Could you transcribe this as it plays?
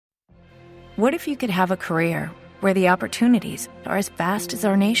What if you could have a career where the opportunities are as vast as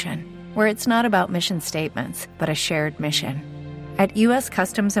our nation, where it's not about mission statements, but a shared mission? At U.S.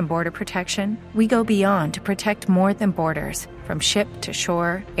 Customs and Border Protection, we go beyond to protect more than borders. From ship to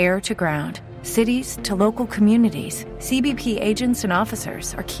shore, air to ground, cities to local communities, CBP agents and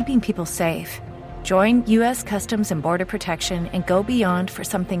officers are keeping people safe. Join U.S. Customs and Border Protection and go beyond for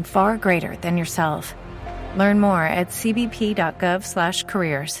something far greater than yourself. Learn more at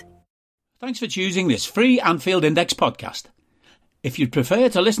cbp.gov/careers. Thanks for choosing this free Anfield Index podcast. If you'd prefer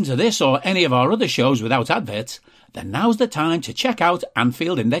to listen to this or any of our other shows without adverts, then now's the time to check out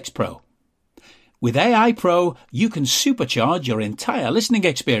Anfield Index Pro. With AEye Pro, you can supercharge your entire listening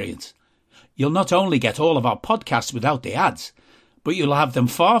experience. You'll not only get all of our podcasts without the ads, but you'll have them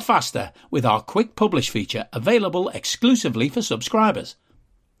far faster with our Quick Publish feature available exclusively for subscribers.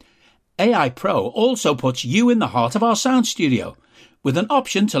 AEye Pro also puts you in the heart of our sound studio, with an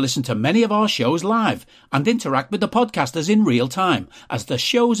option to listen to many of our shows live and interact with the podcasters in real time as the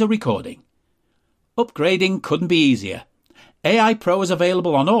shows are recording. Upgrading couldn't be easier. AEye Pro is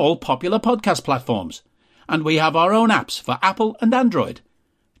available on all popular podcast platforms, and we have our own apps for Apple and Android.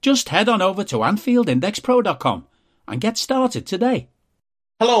 Just head on over to AnfieldIndexPro.com and get started today.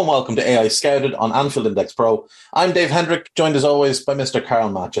 Hello and welcome to AEye Scouted on Anfield Index Pro. I'm Dave Hendrick, joined as always by Mr.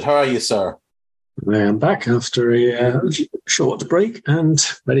 Karl Matchett. How are you, sir? I'm back after a short break and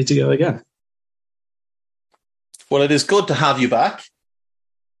ready to go again. Well, it is good to have you back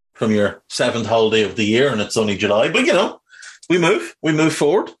from your 7th holiday of the year, and it's only July. But, you know, we move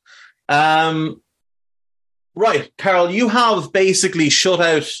forward. Right, Karl, you have basically shut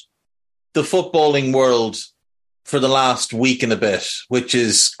out the footballing world for the last week and a bit, which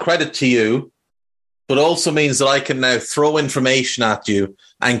is credit to you, but also means that I can now throw information at you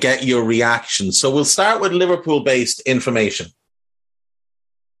and get your reaction. So we'll start with Liverpool-based information.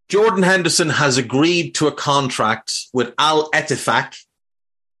 Jordan Henderson has agreed to a contract with Al Ettifaq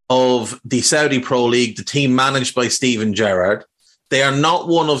of the Saudi Pro League, the team managed by Steven Gerrard. They are not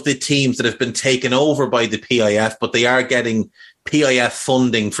one of the teams that have been taken over by the PIF, but they are getting PIF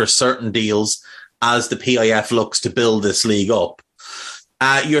funding for certain deals as the PIF looks to build this league up.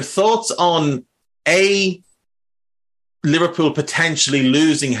 Your thoughts on A, Liverpool potentially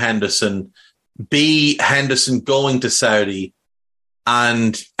losing Henderson, B, Henderson going to Saudi,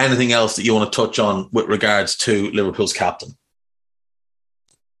 and anything else that you want to touch on with regards to Liverpool's captain?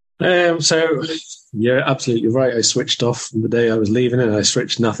 So, yeah, absolutely right. I switched off the day I was leaving and I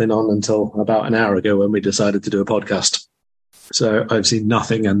switched nothing on until about an hour ago when we decided to do a podcast. So I've seen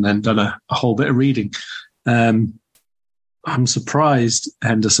nothing and then done a whole bit of reading. I'm surprised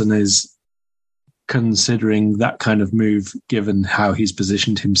Henderson is considering that kind of move, given how he's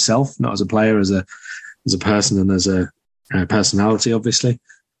positioned himself, not as a player, as a person and as a personality, obviously.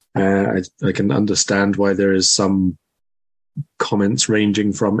 I can understand why there is some comments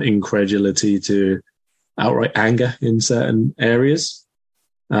ranging from incredulity to outright anger in certain areas.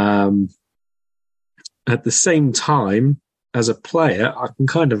 At the same time, as a player, I can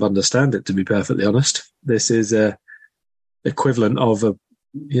kind of understand it, to be perfectly honest. This is a equivalent of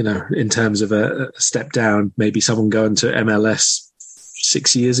in terms of a step down, maybe someone going to MLS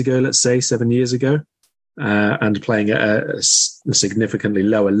 6 years ago, let's say 7 years ago, and playing at a significantly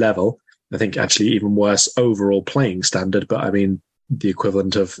lower level. I think actually even worse overall playing standard, but I mean, the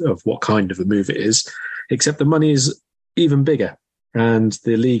equivalent of what kind of a move it is, except the money is even bigger and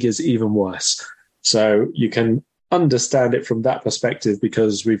the league is even worse. So you can understand it from that perspective,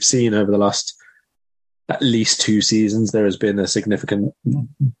 because we've seen over the last at least 2 seasons, there has been a significant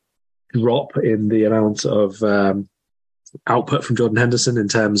drop in the amount of output from Jordan Henderson in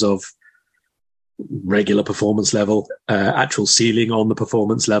terms of regular performance level, actual ceiling on the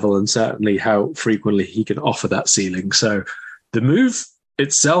performance level, and certainly how frequently he can offer that ceiling. So the move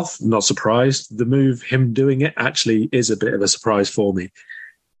itself, not surprised. The move, him doing it, actually is a bit of a surprise for me.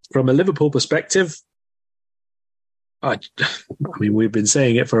 From a Liverpool perspective, I mean, we've been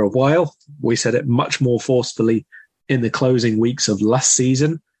saying it for a while. We said it much more forcefully in the closing weeks of last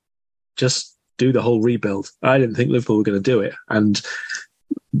season. Just do the whole rebuild. I didn't think Liverpool were going to do it. And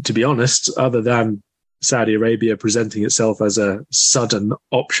to be honest, other than Saudi Arabia presenting itself as a sudden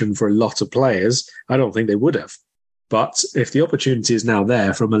option for a lot of players, I don't think they would have. But if the opportunity is now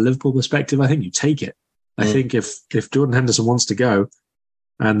there from a Liverpool perspective, I think you take it. I think if Jordan Henderson wants to go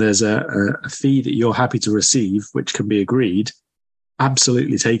and there's a fee that you're happy to receive, which can be agreed,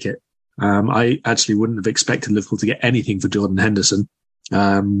 absolutely take it. I actually wouldn't have expected Liverpool to get anything for Jordan Henderson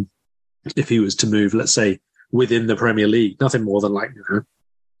if he was to move, let's say, within the Premier League. Nothing more than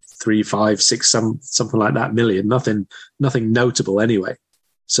 3, 5, 6, something like that million. Nothing notable anyway.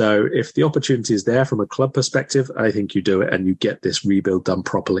 So if the opportunity is there from a club perspective, I think you do it and you get this rebuild done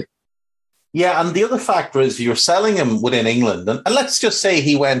properly. Yeah, and the other factor is you're selling him within England, and let's just say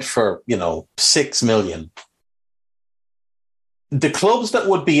he went for, 6 million. The clubs that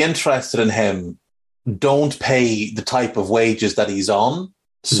would be interested in him don't pay the type of wages that he's on.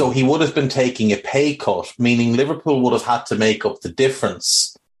 So he would have been taking a pay cut, meaning Liverpool would have had to make up the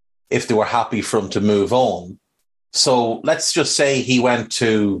difference if they were happy for him to move on. So let's just say he went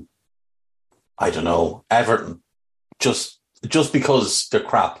to, I don't know, Everton, just because they're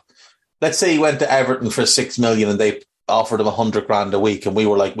crap. Let's say he went to Everton for 6 million and they offered him 100 grand a week, and we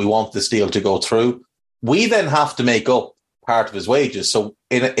were like, we want this deal to go through. We then have to make up part of his wages. So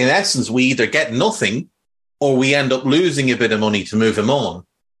in essence, we either get nothing or we end up losing a bit of money to move him on,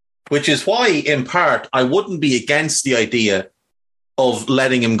 which is why, in part, I wouldn't be against the idea of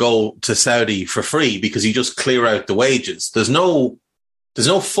letting him go to Saudi for free, because you just clear out the wages. There's no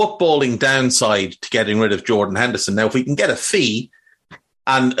footballing downside to getting rid of Jordan Henderson. Now, if we can get a fee,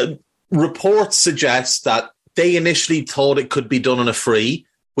 and reports suggest that they initially thought it could be done on a free,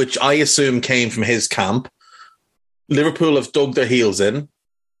 which I assume came from his camp. Liverpool have dug their heels in.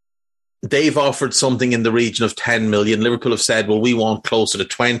 They've offered something in the region of 10 million. Liverpool have said, well, we want closer to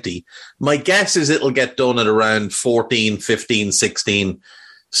 20. My guess is it'll get done at around 14, 15, 16,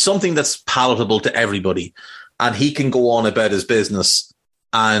 something that's palatable to everybody. And he can go on about his business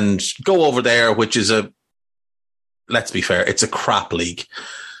and go over there, which is let's be fair, it's a crap league.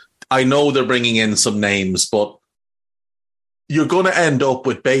 I know they're bringing in some names, but you're going to end up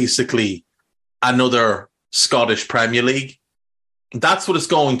with basically another Scottish Premier League. That's what it's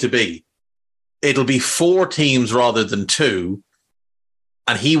going to be. It'll be 4 teams rather than 2,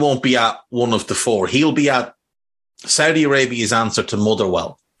 and he won't be at one of the 4. He'll be at Saudi Arabia's answer to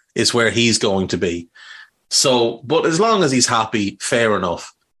Motherwell is where he's going to be. So, but as long as he's happy, fair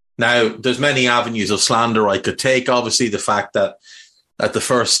enough. Now, there's many avenues of slander I could take. Obviously, the fact that at the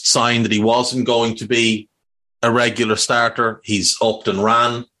first sign that he wasn't going to be a regular starter, he's upped and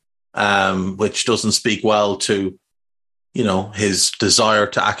ran, which doesn't speak well to, his desire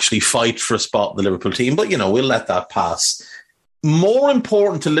to actually fight for a spot in the Liverpool team. But, we'll let that pass. More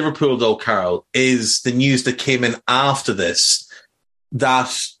important to Liverpool, though, Karl, is the news that came in after this,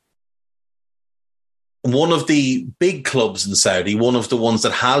 that one of the big clubs in Saudi, one of the ones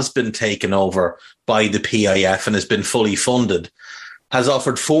that has been taken over by the PIF and has been fully funded, has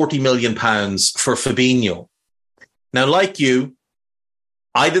offered £40 million for Fabinho. Now, like you,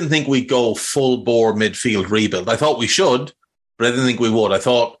 I didn't think we'd go full-bore midfield rebuild. I thought we should, but I didn't think we would. I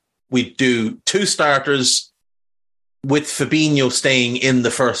thought we'd do 2 starters with Fabinho staying in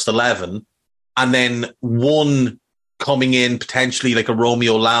the first 11, and then one coming in potentially like a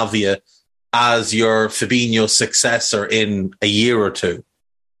Romeo Lavia as your Fabinho successor in a year or 2.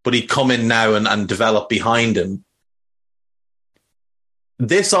 But he'd come in now and develop behind him.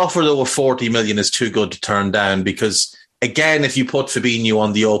 This offer, though, of 40 million is too good to turn down, because, again, if you put Fabinho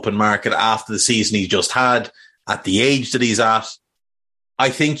on the open market after the season he just had, at the age that he's at, I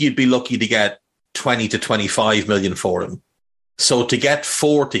think you'd be lucky to get 20 to 25 million for him. So to get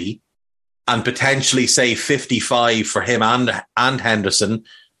 40 and potentially, say, 55 for him and Henderson,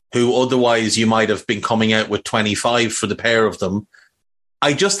 who otherwise you might have been coming out with 25 for the pair of them,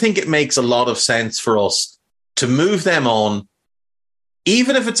 I just think it makes a lot of sense for us to move them on,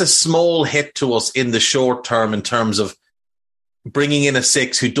 even if it's a small hit to us in the short term in terms of bringing in a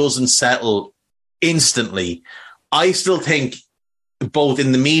 6 who doesn't settle instantly. I still think both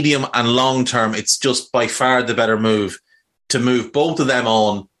in the medium and long term, it's just by far the better move to move both of them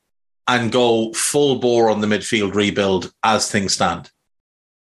on and go full bore on the midfield rebuild as things stand.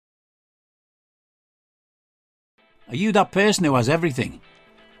 Are you that person who has everything?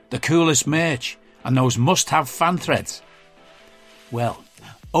 The coolest merch and those must-have fan threads? Well,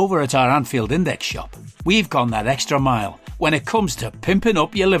 over at our Anfield Index shop, we've gone that extra mile when it comes to pimping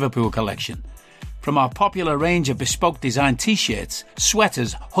up your Liverpool collection. From our popular range of bespoke design t-shirts,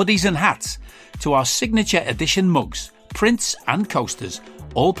 sweaters, hoodies and hats, to our signature edition mugs, prints and coasters,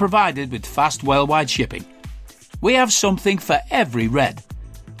 all provided with fast worldwide shipping. We have something for every red.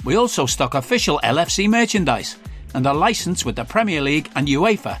 We also stock official LFC merchandise and are licensed with the Premier League and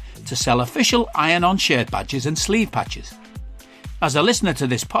UEFA to sell official iron-on shirt badges and sleeve patches. As a listener to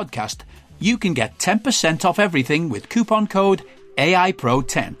this podcast, you can get 10% off everything with coupon code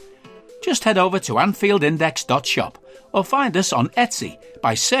AEyePro10. Just head over to AnfieldIndex.shop or find us on Etsy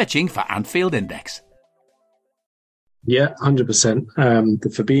by searching for Anfield Index. Yeah, 100%. The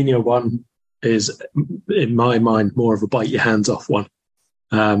Fabinho one is, in my mind, more of a bite your hands off one.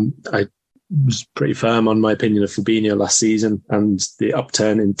 I was pretty firm on my opinion of Fabinho last season, and the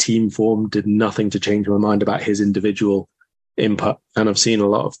upturn in team form did nothing to change my mind about his individual input. And I've seen a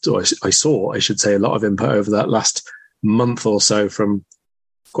lot of, or I saw, I should say, a lot of input over that last month or so from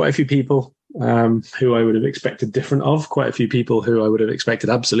quite a few people who I would have expected different of, quite a few people who I would have expected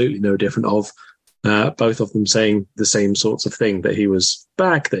absolutely no different of, both of them saying the same sorts of thing, that he was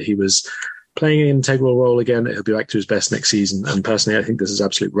back, that he was playing an integral role again, that he'll be back to his best next season. And personally, I think this is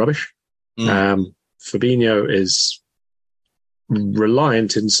absolute rubbish. Fabinho is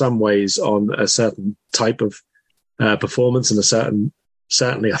reliant in some ways on a certain type of performance and a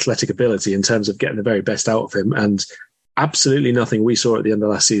certainly athletic ability in terms of getting the very best out of him. And absolutely nothing we saw at the end of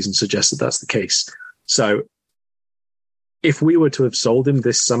last season suggests that that's the case. So if we were to have sold him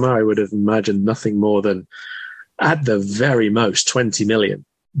this summer, I would have imagined nothing more than, at the very most, 20 million.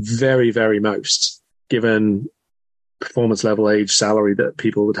 Very, very most, given performance level, age, salary that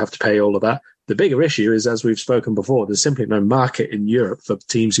people would have to pay, all of that. The bigger issue is, as we've spoken before, there's simply no market in Europe for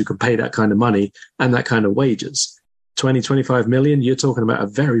teams who can pay that kind of money and that kind of wages. 20, 25 million, you're talking about a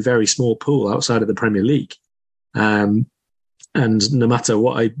very, very small pool outside of the Premier League. And no matter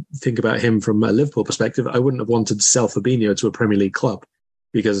what I think about him from a Liverpool perspective, I wouldn't have wanted to sell Fabinho to a Premier League club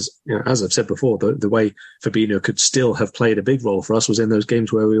because, you know, as I've said before, the way Fabinho could still have played a big role for us was in those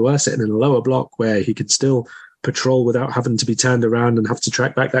games where we were sitting in a lower block, where he could still patrol without having to be turned around and have to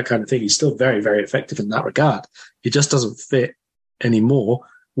track back, that kind of thing. He's still very, very effective in that regard. It just doesn't fit anymore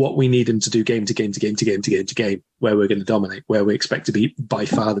what we need him to do game to game to game to game to game to game, where we're going to dominate, where we expect to be by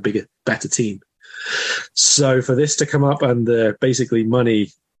far the bigger, better team. So for this to come up and basically money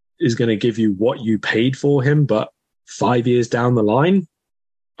is going to give you what you paid for him, but 5 years down the line,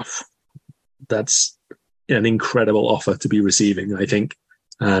 that's an incredible offer to be receiving, I think.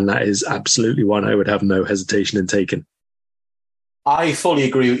 And that is absolutely one I would have no hesitation in taking. I fully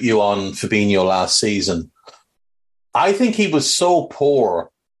agree with you on Fabinho last season. I think he was so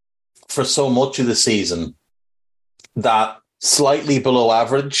poor for so much of the season that slightly below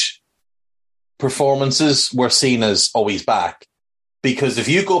average performances were seen as, oh, he's back. Because if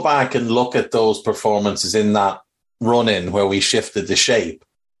you go back and look at those performances in that run-in where we shifted the shape,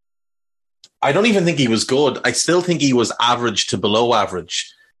 I don't even think he was good. I still think he was average to below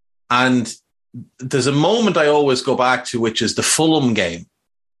average. And there's a moment I always go back to, which is the Fulham game,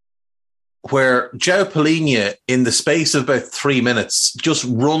 where João Palhinha, in the space of about 3 minutes, just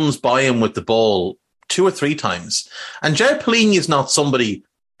runs by him with the ball 2 or 3 times. And João Palhinha is not somebody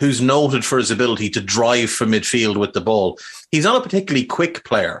who's noted for his ability to drive from midfield with the ball. He's not a particularly quick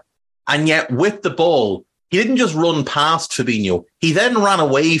player. And yet with the ball, he didn't just run past Fabinho. He then ran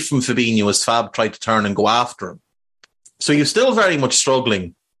away from Fabinho as Fab tried to turn and go after him. So you're still very much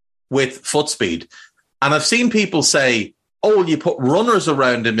struggling with foot speed. And I've seen people say, oh, you put runners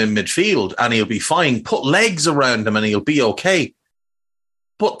around him in midfield and he'll be fine. Put legs around him and he'll be okay.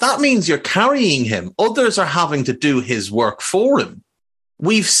 But that means you're carrying him. Others are having to do his work for him.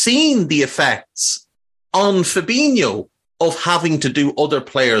 We've seen the effects on Fabinho of having to do other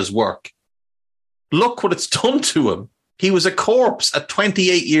players' work. Look what it's done to him. He was a corpse at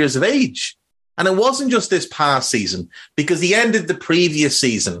 28 years of age. And it wasn't just this past season, because he ended the previous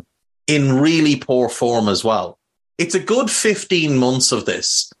season in really poor form as well. It's a good 15 months of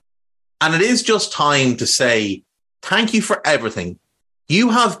this. And it is just time to say, thank you for everything.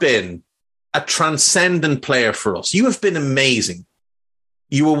 You have been a transcendent player for us. You have been amazing.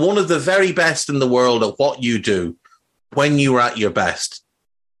 You were one of the very best in the world at what you do when you were at your best.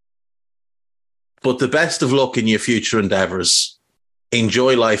 But the best of luck in your future endeavours.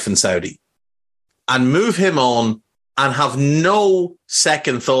 Enjoy life in Saudi. And move him on and have no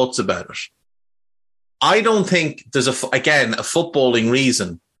second thoughts about it. I don't think there's, a footballing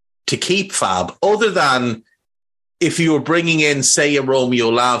reason to keep Fab, other than if you were bringing in, say, a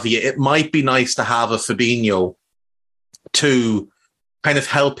Romeo Lavia, it might be nice to have a Fabinho to kind of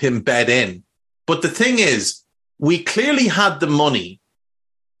help him bed in. But the thing is, we clearly had the money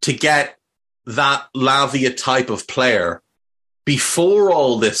to get that Lavia type of player before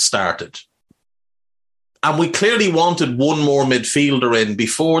all this started. And we clearly wanted one more midfielder in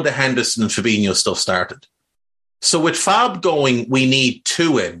before the Henderson and Fabinho stuff started. So with Fab going, we need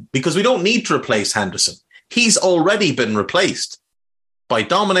 2 in, because we don't need to replace Henderson. He's already been replaced by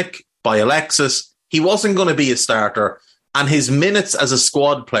Dominic, by Alexis. He wasn't going to be a starter, and his minutes as a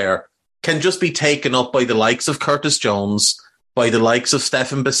squad player can just be taken up by the likes of Curtis Jones, by the likes of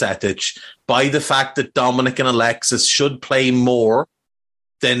Stefan Bajcetic, by the fact that Dominic and Alexis should play more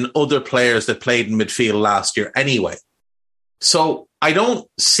than other players that played in midfield last year anyway. So I don't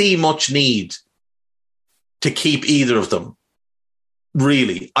see much need to keep either of them.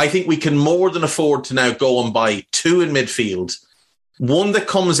 really. I think we can more than afford to now go and buy two in midfield. One that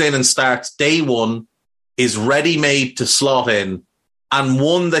comes in and starts day one, is ready-made to slot in, and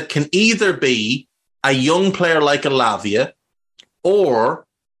one that can either be a young player like a Lavia or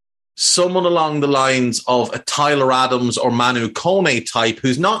someone along the lines of a Tyler Adams or Manu Kone type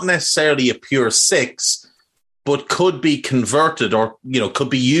who's not necessarily a pure six, but could be converted or, could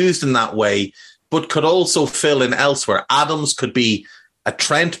be used in that way, but could also fill in elsewhere. Adams could be a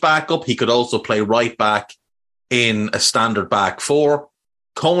Trent backup. He could also play right back in a standard back four.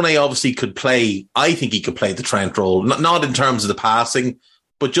 Kone obviously could play, I think he could play the Trent role, not in terms of the passing,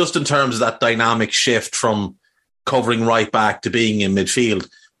 but just in terms of that dynamic shift from covering right back to being in midfield.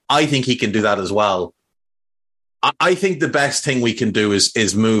 I think he can do that as well. I think the best thing we can do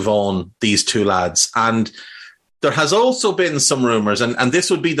is move on these two lads. And there has also been some rumours, and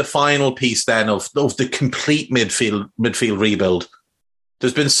this would be the final piece then of the complete midfield rebuild.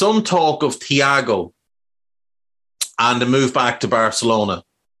 There's been some talk of Thiago and a move back to Barcelona,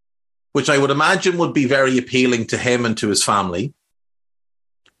 which I would imagine would be very appealing to him and to his family.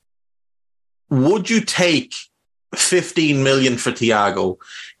 Would you take 15 million for Thiago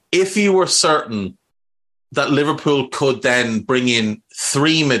if you were certain that Liverpool could then bring in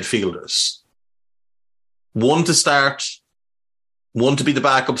three midfielders? One to start, one to be the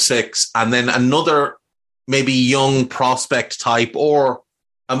backup six, and then another maybe young prospect type or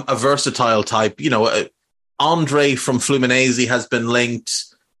a versatile type. Andre from Fluminense has been linked.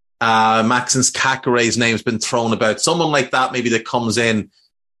 Maxence Caqueret's name's been thrown about. Someone like that maybe that comes in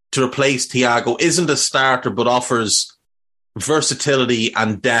to replace Thiago, isn't a starter, but offers versatility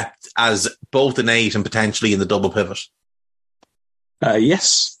and depth as both an 8 and potentially in the double pivot.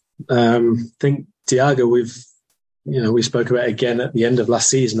 Yes. I think Thiago, we spoke about it again at the end of last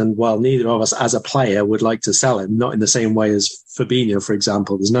season, and while neither of us as a player would like to sell him, not in the same way as Fabinho, for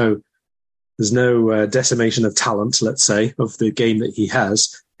example, there's no decimation of talent, let's say, of the game that he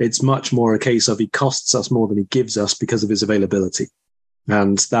has. It's much more a case of he costs us more than he gives us because of his availability.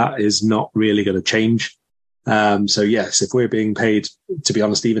 And that is not really going to change. So yes, if we're being paid, to be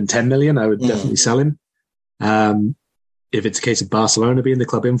honest, even 10 million, I would definitely sell him. If it's a case of Barcelona being the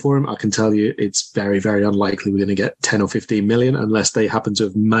club in for him, I can tell you it's very, very unlikely we're going to get 10 or 15 million unless they happen to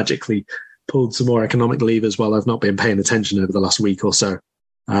have magically pulled some more economic levers while I've not been paying attention over the last week or so.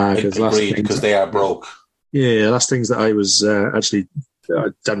 Because they are broke. Yeah, last things that I was I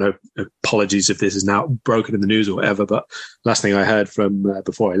don't know, apologies if this is now broken in the news or whatever, but last thing I heard from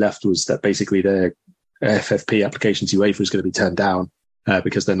before I left was that basically their FFP application to UEFA is going to be turned down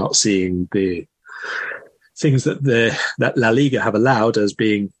because they're not seeing the things that La Liga have allowed as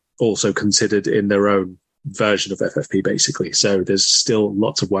being also considered in their own version of FFP, basically. So there's still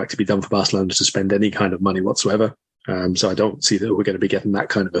lots of work to be done for Barcelona to spend any kind of money whatsoever. So I don't see that we're going to be getting that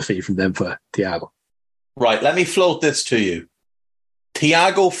kind of a fee from them for Thiago. Right, let me float this to you.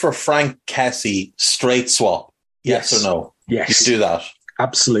 Thiago for Frank Kessie, straight swap. Yes or no? Yes. You do that?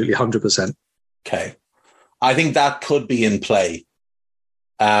 Absolutely, 100%. Okay. I think that could be in play.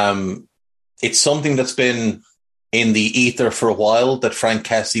 It's something that's been in the ether for a while, that Frank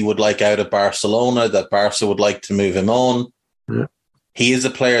Kessie would like out of Barcelona, that Barca would like to move him on. Yeah. He is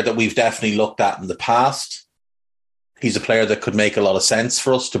a player that we've definitely looked at in the past. He's a player that could make a lot of sense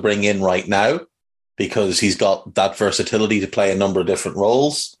for us to bring in right now, because he's got that versatility to play a number of different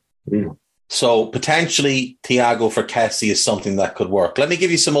roles. Mm. So potentially Thiago for Kessie is something that could work. Let me give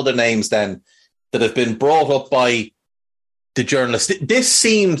you some other names then that have been brought up by the journalists. This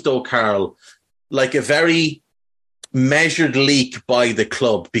seems, though, Karl, like a very measured leak by the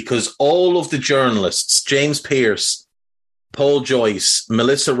club, because all of the journalists, James Pearce, Paul Joyce,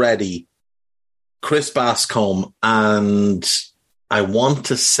 Melissa Reddy, Chris Bascombe, and I want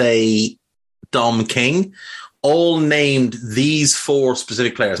to say Dom King, all named these four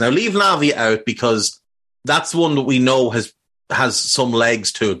specific players. Now, leave Lavia out because that's one that we know has some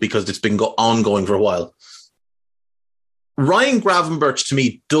legs to it because it's been ongoing for a while. Ryan Gravenberch, to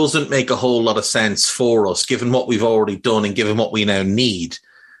me, doesn't make a whole lot of sense for us, given what we've already done and given what we now need.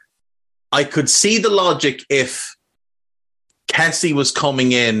 I could see the logic if Kessie was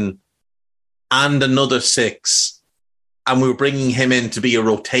coming in and another 6, and we were bringing him in to be a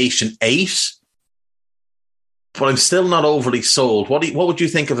rotation 8. But I'm still not overly sold. What would you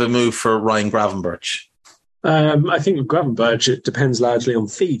think of a move for Ryan Gravenberch? I think with Gravenberch, it depends largely on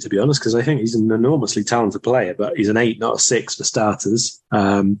fee, to be honest, because I think he's an enormously talented player, but he's an 8, not a 6 for starters.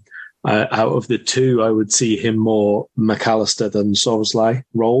 Out of the two, I would see him more McAllister than Soboslai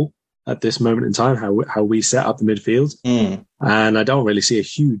role at this moment in time, how we set up the midfield. Mm. And I don't really see a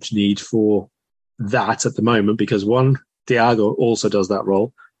huge need for that at the moment, because one, Thiago also does that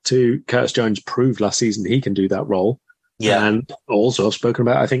role. 2, Curtis Jones proved last season he can do that role. Yeah. And also I've spoken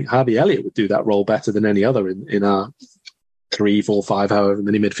about, I think Harvey Elliott would do that role better than any other in our 3, 4, 5, however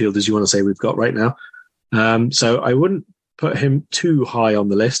many midfielders you want to say we've got right now. So I wouldn't put him too high on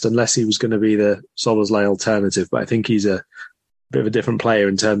the list unless he was going to be the Szoboszlai alternative. But I think he's a bit of a different player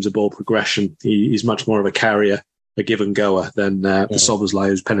in terms of ball progression. He's much more of a carrier, a give and goer than the Szoboszlai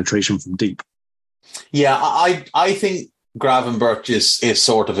who's penetration from deep. Yeah, I think Gravenberch is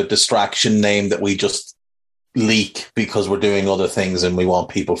sort of a distraction name that we just leak because we're doing other things and we want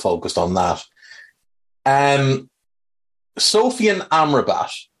people focused on that. Sofian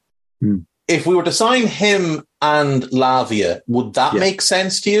Amrabat, if we were to sign him and Lavia, would that make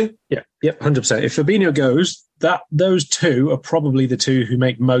sense to you? Yeah, 100%. If Fabinho goes, those two are probably the two who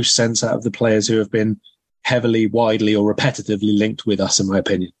make most sense out of the players who have been heavily, widely or repetitively linked with us, in my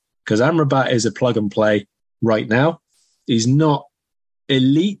opinion. Because Amrabat is a plug and play right now. He's not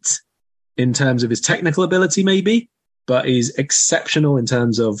elite in terms of his technical ability, maybe, but he's exceptional in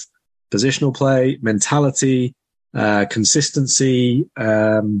terms of positional play, mentality, consistency,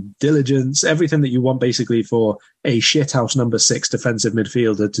 diligence, everything that you want basically for a shithouse number 6 defensive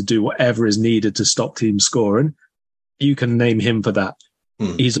midfielder to do whatever is needed to stop teams scoring. You can name him for that.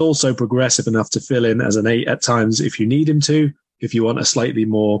 He's also progressive enough to fill in as an 8 at times if you need him to, if you want a slightly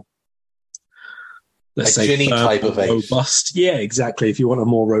more, let's say, Ginny type of 8. Robust. Yeah, exactly. If you want a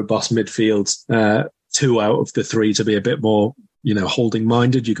more robust midfield, 2 out of the 3 to be a bit more, holding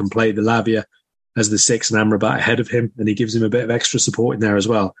minded, you can play the Lavia as the 6 and Amrabat ahead of him, and he gives him a bit of extra support in there as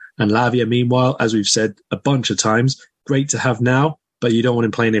well. And Lavia, meanwhile, as we've said a bunch of times, great to have now, but you don't want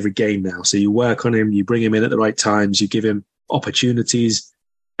him playing every game now. So you work on him, you bring him in at the right times, you give him opportunities,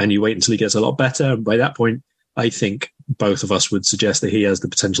 and you wait until he gets a lot better. And by that point, I think both of us would suggest that he has the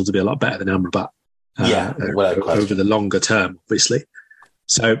potential to be a lot better than Amrabat over the longer term, obviously.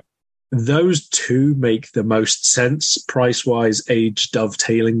 So those two make the most sense price-wise, age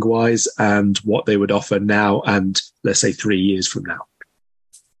dovetailing-wise, and what they would offer now and, let's say, 3 years from now.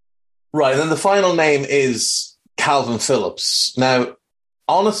 Right, and then the final name is Calvin Phillips. Now,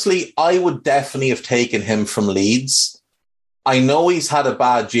 honestly, I would definitely have taken him from Leeds. I know he's had a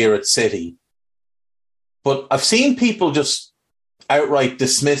bad year at City, but I've seen people just outright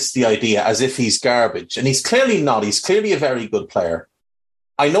dismiss the idea as if he's garbage, and he's clearly not. He's clearly a very good player.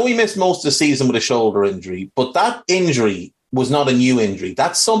 I know he missed most of the season with a shoulder injury, but that injury was not a new injury.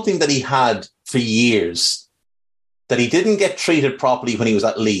 That's something that he had for years, that he didn't get treated properly when he was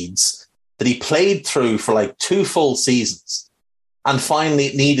at Leeds, that he played through for like 2 full seasons, and finally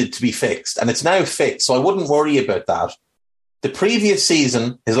it needed to be fixed. And it's now fixed, so I wouldn't worry about that. The previous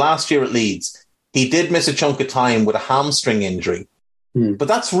season, his last year at Leeds, he did miss a chunk of time with a hamstring injury. But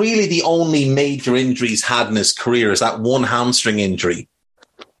that's really the only major injury he's had in his career, is that one hamstring injury.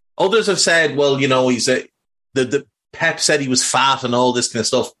 Others have said, well, he's the Pep said he was fat and all this kind of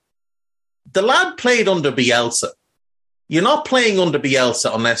stuff. The lad played under Bielsa. You're not playing under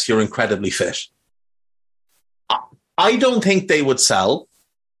Bielsa unless you're incredibly fit. I don't think they would sell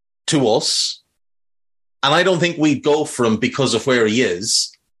to us. And I don't think we'd go for him because of where he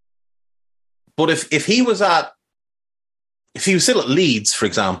is. But if he was still at Leeds, for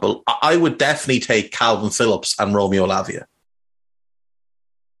example, I would definitely take Calvin Phillips and Romeo Lavia.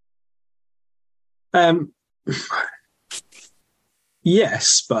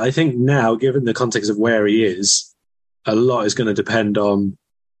 Yes, but I think now, given the context of where he is, a lot is going to depend on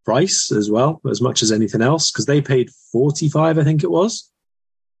price as well, as much as anything else, because they paid 45, I think it was.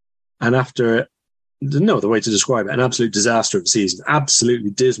 And after, there's no other way to describe it, an absolute disaster of a season,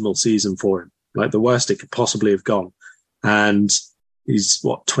 absolutely dismal season for him, like the worst it could possibly have gone. And he's,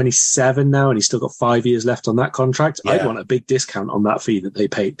 27 now, and he's still got 5 years left on that contract. Yeah. I'd want a big discount on that fee that they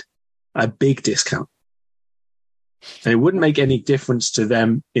paid. A big discount. And it wouldn't make any difference to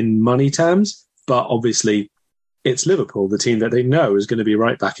them in money terms, but obviously it's Liverpool, the team that they know is going to be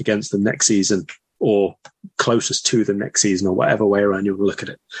right back against them next season, or closest to them next season, or whatever way around you want to look at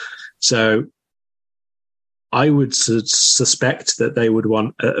it. So I would suspect that they would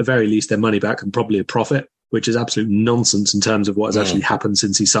want, at the very least, their money back and probably a profit, which is absolute nonsense in terms of what has actually happened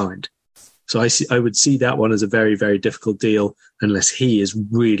since he signed. So I would see that one as a very, very difficult deal unless he is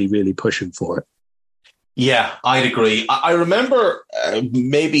really, really pushing for it. Yeah, I'd agree. I remember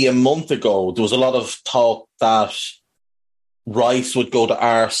maybe a month ago, there was a lot of talk that Rice would go to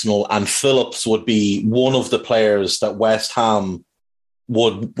Arsenal and Phillips would be one of the players that West Ham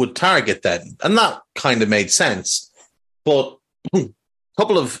would target then. And that kind of made sense. But a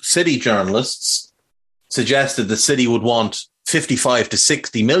couple of City journalists suggested the City would want 55 to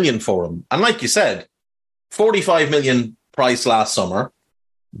 60 million for him. And like you said, 45 million price last summer.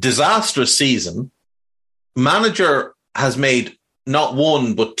 Disastrous season. Manager has made not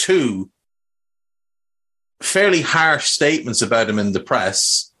one, but two fairly harsh statements about him in the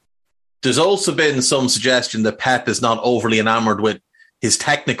press. There's also been some suggestion that Pep is not overly enamored with his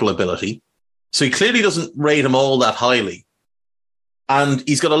technical ability. So he clearly doesn't rate him all that highly. And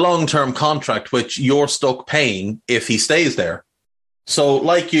he's got a long-term contract, which you're stuck paying if he stays there. So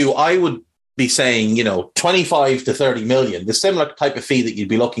like you, I would be saying, 25 to 30 million, the similar type of fee that you'd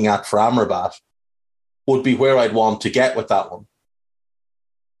be looking at for Amrabat would be where I'd want to get with that one.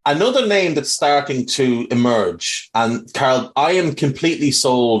 Another name that's starting to emerge, and Karl, I am completely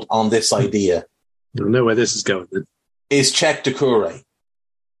sold on this idea. I don't know where this is going. Is Czech Doucouré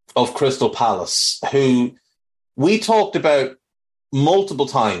of Crystal Palace, who we talked about multiple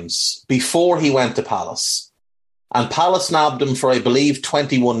times before he went to Palace. And Palace nabbed him for, I believe,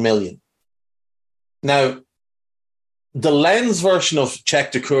 21 million. Now, the Lens version of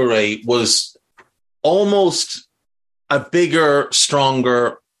Czech Doucouré was almost a bigger,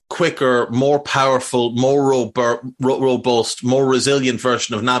 stronger, quicker, more powerful, more robust, more resilient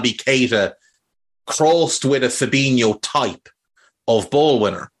version of Naby Keita, crossed with a Fabinho type of ball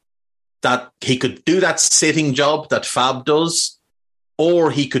winner. That he could do that sitting job that Fab does,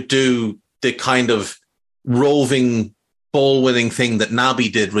 or he could do the kind of roving ball winning thing that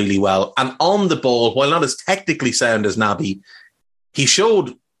Naby did really well. And on the ball, while not as technically sound as Naby, he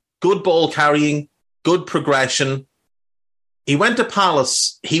showed good ball carrying, good progression. He went to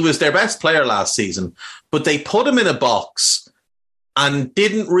Palace. He was their best player last season, but they put him in a box and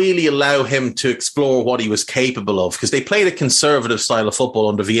didn't really allow him to explore what he was capable of, because they played a conservative style of football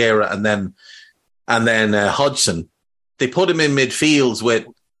under Vieira and then Hodgson. They put him in midfields with,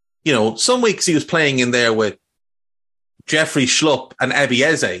 some weeks he was playing in there with Jeffrey Schlupp and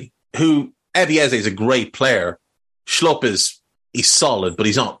Ebieze, who Ebieze is a great player. Schlupp he's solid, but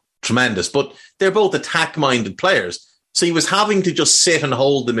he's not tremendous. But they're both attack-minded players. So he was having to just sit and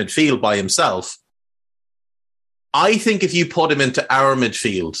hold the midfield by himself. I think if you put him into our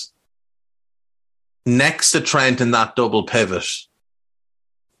midfield, next to Trent in that double pivot,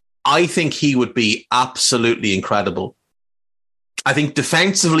 I think he would be absolutely incredible. I think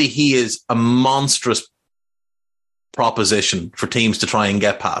defensively, he is a monstrous proposition for teams to try and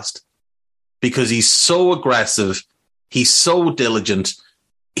get past, because he's so aggressive. He's so diligent.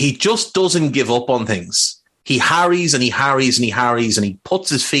 He just doesn't give up on things. He harries and he harries and he harries and he puts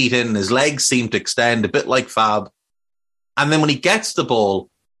his feet in and his legs seem to extend a bit like Fab. And then when he gets the ball,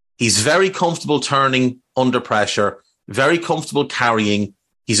 he's very comfortable turning under pressure, very comfortable carrying.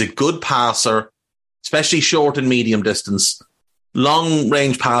 He's a good passer, especially short and medium distance. Long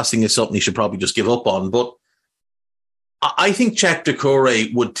range passing is something he should probably just give up on. But I think Czech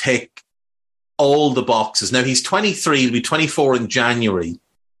Doucouré would tick all the boxes. Now, he's 23, he'll be 24 in January.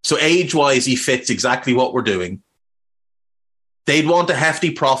 So age-wise, he fits exactly what we're doing. They'd want a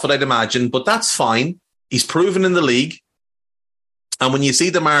hefty profit, I'd imagine, but that's fine. He's proven in the league. And when you see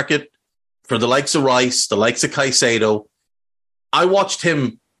the market for the likes of Rice, the likes of Caicedo, I watched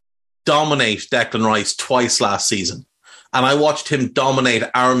him dominate Declan Rice twice last season. And I watched him dominate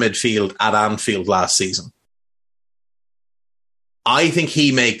our midfield at Anfield last season. I think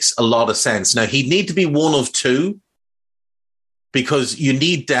he makes a lot of sense. Now, he'd need to be one of two, because you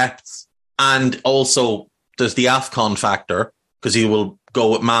need depth, and also there's the AFCON factor, because he will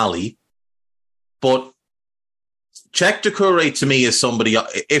go with Mali. But Czech Doucouré to me is somebody,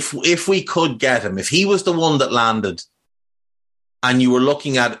 if we could get him, if he was the one that landed, and you were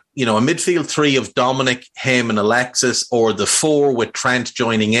looking at, a midfield three of Dominic, him and Alexis, or the four with Trent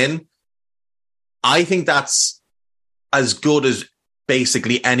joining in, I think that's as good as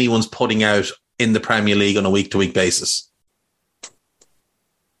basically anyone's putting out in the Premier League on a week-to-week basis.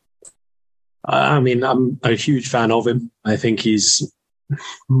 I'm a huge fan of him. I think he's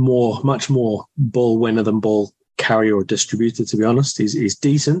much more ball winner than ball carrier or distributor, to be honest. He's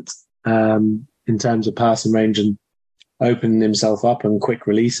decent in terms of passing range and opening himself up and quick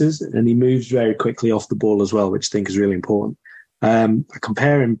releases, and he moves very quickly off the ball as well, which I think is really important. I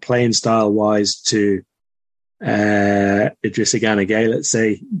compare him playing style-wise to Idrissa Gana Gueye, let's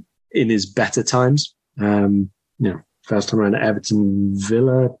say, in his better times. First time around at Everton,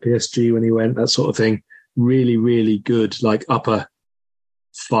 Villa, PSG when he went, that sort of thing. Really, really good, like upper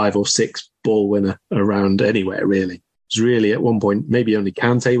 5 or 6 ball winner around anywhere, really. It was really, at one point, maybe only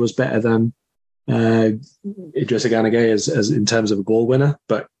Kante was better than Idrissa Gana Gueye as in terms of a ball winner,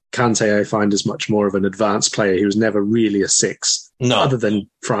 but Kante I find is much more of an advanced player. He was never really a 6, other than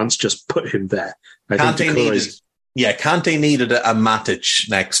France just put him there. Kante needed a Matic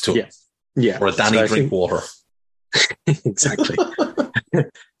next to him. Yeah. Yeah. Or a Danny Drinkwater. Exactly.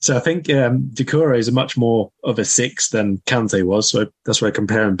 So I think Doucouré is much more of a 6 than Kante was. So that's why I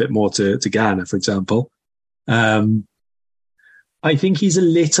compare him a bit more to Ghana, for example. I think he's a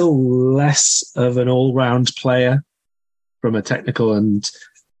little less of an all-round player from a technical and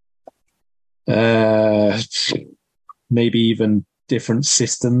maybe even different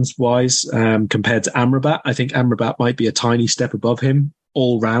systems-wise compared to Amrabat. I think Amrabat might be a tiny step above him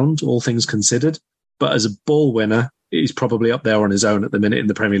all-round, all things considered. But as a ball winner, he's probably up there on his own at the minute in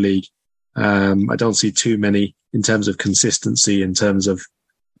the Premier League. I don't see too many in terms of consistency, in terms of,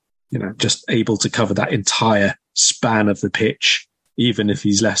 just able to cover that entire span of the pitch, even if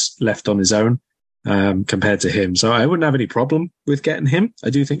he's left on his own compared to him. So I wouldn't have any problem with getting him. I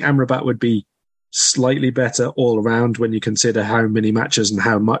do think Amrabat would be slightly better all around when you consider how many matches and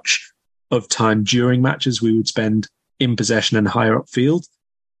how much of time during matches we would spend in possession and higher upfield.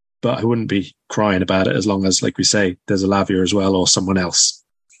 But I wouldn't be crying about it as long as, like we say, there's a Lavia as well or someone else.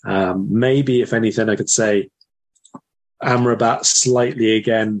 Maybe, if anything, I could say Amrabat slightly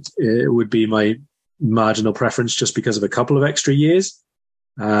again. It would be my marginal preference just because of a couple of extra years.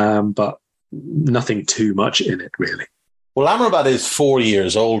 But nothing too much in it, really. Well, Amrabat is 4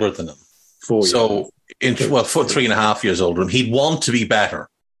 years older than him. 4 years. So, 3.5 years older than him. He'd want to be better.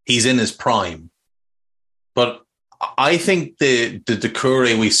 He's in his prime. But I think the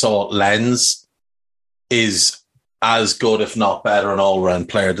Doucouré we saw at Lens is as good, if not better, an all-round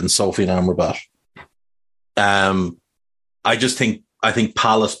player than Sofiane Amrabat. I think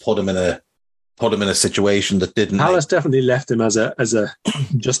Palace put him in a situation that didn't. Palace definitely left him as a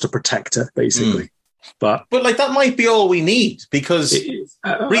just a protector, basically. But like that might be all we need, because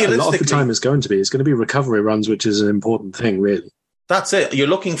realistically, a lot of the time it's going to be recovery runs, which is an important thing, really. That's it. You're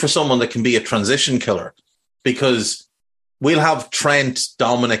looking for someone that can be a transition killer, because we'll have Trent,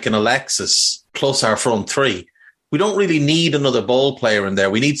 Dominic and Alexis plus our front three. We don't really need another ball player in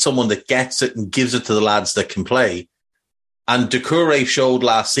there. We need someone that gets it and gives it to the lads that can play. And Doucouré showed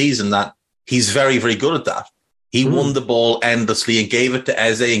last season that he's very, very good at that. He won the ball endlessly and gave it to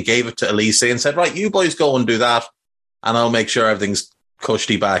Eze and gave it to Elise and said, right, you boys go and do that, and I'll make sure everything's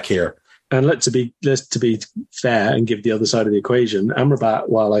cushy back here. And let's to be fair and give the other side of the equation, Amrabat,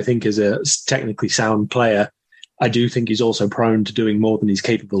 while I think is a technically sound player, I do think he's also prone to doing more than he's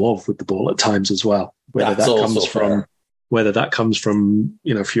capable of with the ball at times as well. Whether that comes from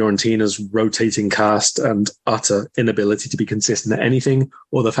Fiorentina's rotating cast and utter inability to be consistent at anything,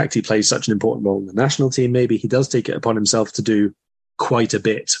 or the fact he plays such an important role in the national team. Maybe he does take it upon himself to do quite a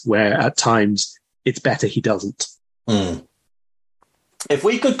bit, where at times it's better he doesn't. If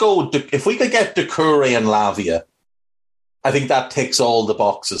we could get Doucouré and Lavia, I think that ticks all the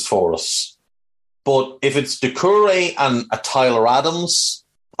boxes for us. But if it's Doucouré and a Tyler Adams,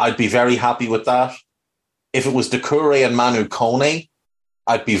 I'd be very happy with that. If it was Doucouré and Manu Kone,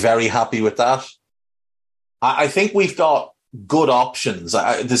 I'd be very happy with that. I think we've got good options.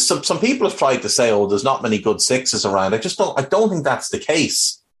 There's some people have tried to say, there's not many good sixes around. I don't think that's the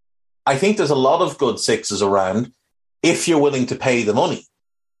case. I think there's a lot of good sixes around if you're willing to pay the money.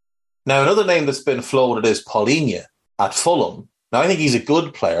 Now, another name that's been floated is Paulinho at Fulham. Now, I think he's a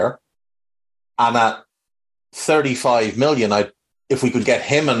good player. And at 35 million, if we could get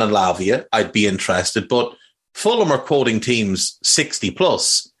him and a Lavia, I'd be interested. But Fulham are quoting teams 60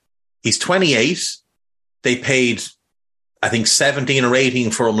 plus. He's 28. They paid, I think, 17 or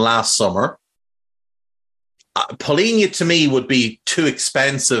 18 for him last summer. Paulinho, to me, would be too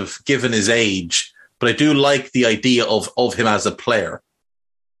expensive given his age, but I do like the idea of him as a player.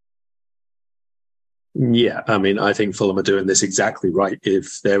 Yeah, I mean, I think Fulham are doing this exactly right.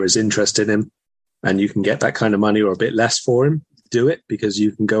 If there is interest in him and you can get that kind of money or a bit less for him, do it, because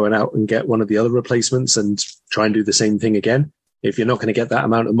you can go out and get one of the other replacements and try and do the same thing again. If you're not going to get that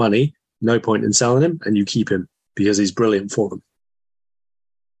amount of money, no point in selling him, and you keep him because he's brilliant for them.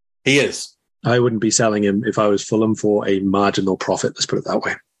 He is. I wouldn't be selling him if I was Fulham for a marginal profit, let's put it that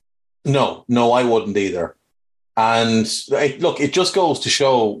way. No, I wouldn't either. And look, it just goes to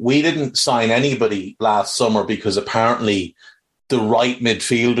show we didn't sign anybody last summer because apparently the right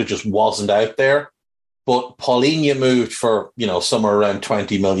midfielder just wasn't out there. But Paulinho moved for, somewhere around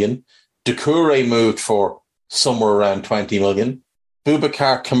 20 million. Doucouré moved for somewhere around 20 million.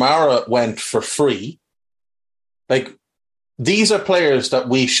 Boubacar Kamara went for free. Like, these are players that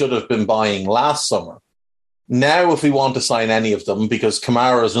we should have been buying last summer. Now, if we want to sign any of them, because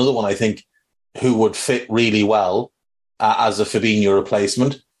Kamara is another one, I think, who would fit really well as a Fabinho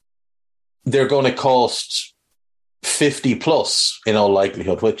replacement, they're going to cost 50 plus in all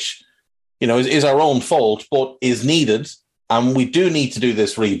likelihood, which, is our own fault, but is needed. And we do need to do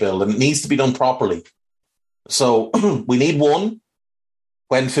this rebuild, and it needs to be done properly. So we need one.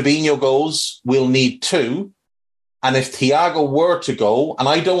 When Fabinho goes, we'll need two. And if Thiago were to go, and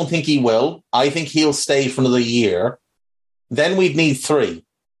I don't think he will, I think he'll stay for another year, then we'd need three.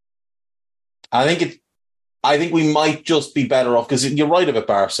 I think we might just be better off, because you're right about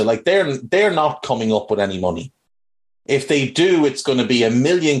Barca. Like, they're not coming up with any money. If they do, it's going to be £1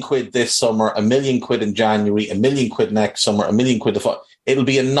 million this summer, £1 million in January, £1 million next summer, £1 million it'll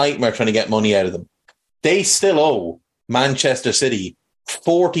be a nightmare trying to get money out of them. They still owe Manchester City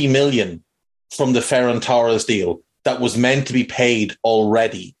 40 million from the Ferran Torres deal that was meant to be paid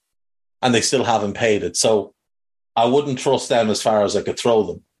already, and they still haven't paid it. So I wouldn't trust them as far as I could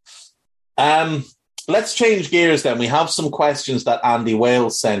throw them. Let's change gears then. We have some questions that Andy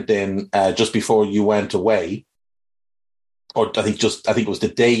Wales sent in just before you went away. Or I think it was the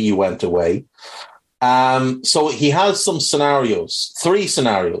day you went away. So he has some scenarios, 3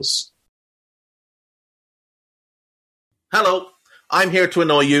 scenarios. Hello, I'm here to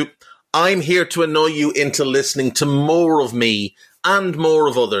annoy you. I'm here to annoy you into listening to more of me and more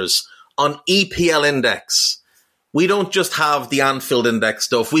of others on EPL Index. We don't just have the Anfield Index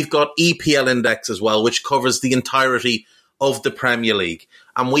stuff. We've got EPL Index as well, which covers the entirety of the Premier League.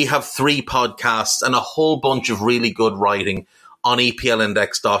 And we have 3 podcasts and a whole bunch of really good writing on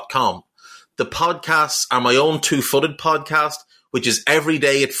EPLindex.com. The podcasts are my own Two-Footed podcast, which is every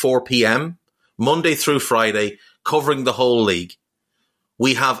day at 4 p.m., Monday through Friday, covering the whole league.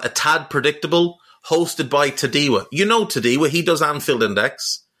 We have A Tad Predictable, hosted by Tadiwa. You know Tadiwa, he does Anfield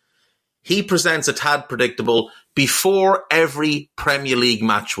Index. He presents A Tad Predictable before every Premier League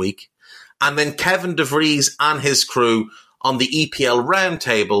match week. And then Kevin DeVries and his crew on the EPL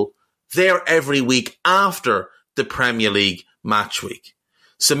Roundtable, they're every week after the Premier League match week.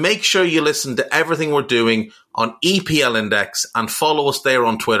 So make sure you listen to everything we're doing on EPL Index and follow us there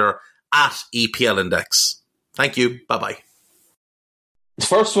on Twitter at EPL Index. Thank you. Bye-bye. The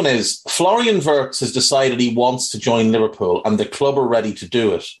first one is, Florian Wirtz has decided he wants to join Liverpool and the club are ready to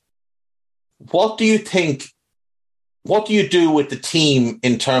do it. What do you think? What do you do with the team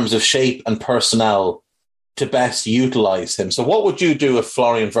in terms of shape and personnel to best utilise him? So what would you do if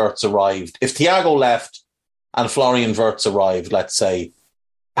Florian Wirtz arrived? If Thiago left and Florian Wirtz arrived, let's say,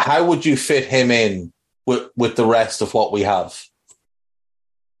 how would you fit him in with the rest of what we have?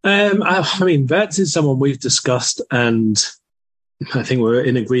 I mean, Wirtz is someone we've discussed, and I think we're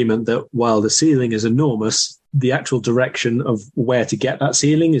in agreement that while the ceiling is enormous, the actual direction of where to get that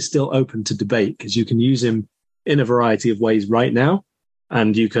ceiling is still open to debate, because you can use him in a variety of ways right now,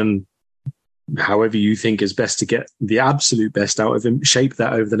 and you can, however you think is best to get the absolute best out of him, shape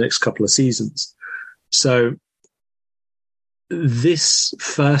that over the next couple of seasons. So this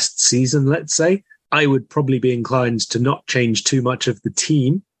first season, let's say, I would probably be inclined to not change too much of the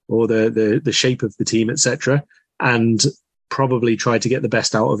team or the shape of the team, etc., and probably try to get the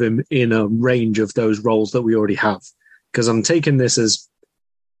best out of him in a range of those roles that we already have. Because I'm taking this as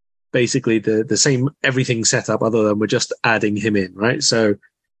basically the same everything set up, other than we're just adding him in, right? So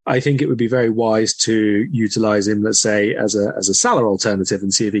I think it would be very wise to utilize him, let's say, as a Salah alternative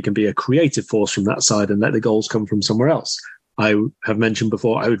and see if he can be a creative force from that side and let the goals come from somewhere else. I have mentioned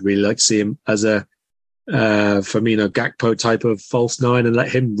before, I would really like to see him as a Firmino Gakpo type of false 9 and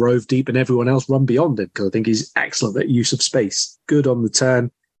let him rove deep and everyone else run beyond him, because I think he's excellent at use of space, good on the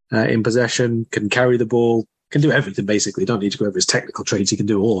turn, in possession, can carry the ball, can do everything basically. Don't need to go over his technical traits, he can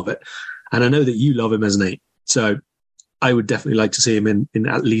do all of it. And I know that you love him as an 8, so I would definitely like to see him in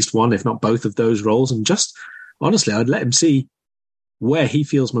at least one, if not both of those roles. And just honestly, I'd let him see where he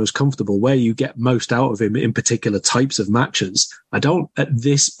feels most comfortable, where you get most out of him in particular types of matches. I don't, at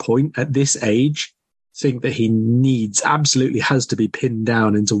this point, at this age, think that he absolutely has to be pinned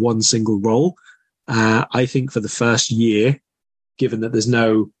down into one single role. I think for the first year, given that there's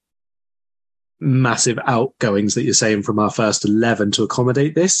no massive outgoings that you're saying from our first 11 to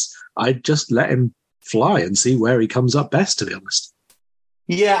accommodate this, I'd just let him fly and see where he comes up best, to be honest.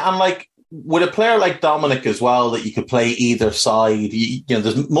 Yeah, and like with a player like Dominic as well, that you could play either side, you know,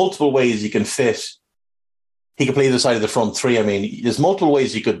 there's multiple ways you can fit. He could play either side of the front three. I mean, there's multiple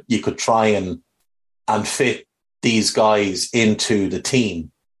ways you could try and fit these guys into the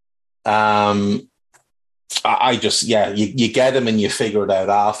team. You get them and you figure it out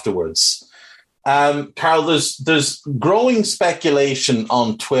afterwards. Karl, there's growing speculation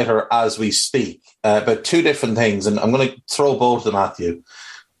on Twitter as we speak about 2 different things, and I'm going to throw both of them at you.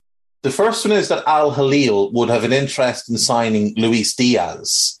 The first one is that Al Hilal would have an interest in signing Luis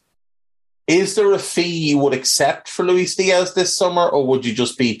Diaz. Is there a fee you would accept for Luis Diaz this summer, or would you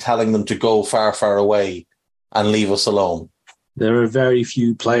just be telling them to go far, far away and leave us alone? There are very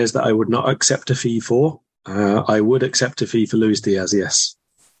few players that I would not accept a fee for. I would accept a fee for Luis Diaz, yes.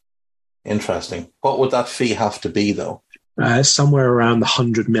 Interesting. What would that fee have to be, though? Somewhere around the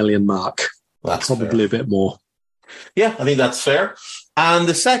 100 million mark. That's probably fair. A bit more. Yeah, I think that's fair. And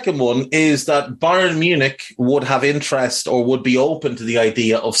the second one is that Bayern Munich would have interest or would be open to the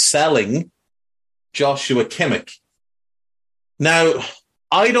idea of selling Joshua Kimmich. Now,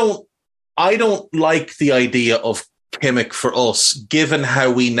 I don't like the idea of Kimmich for us, given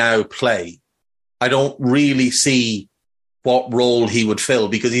how we now play. I don't really see what role he would fill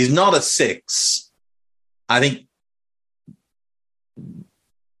because he's not a 6. I think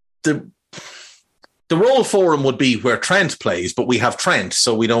the role for him would be where Trent plays, but we have Trent,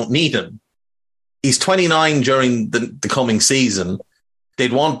 so we don't need him. He's 29 during the coming season.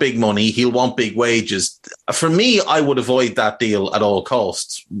 They'd want big money. He'll want big wages. For me, I would avoid that deal at all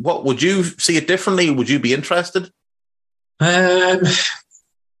costs. What would you see it differently? Would you be interested? I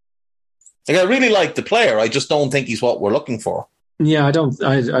really like the player. I just don't think he's what we're looking for. Yeah, I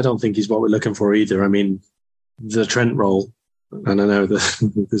don't think he's what we're looking for either. I mean, the Trent role, and I know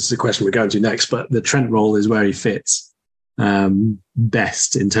that this is a question we're going to next, but the Trent role is where he fits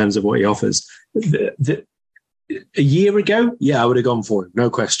best in terms of what he offers. A year ago, yeah, I would have gone for him, no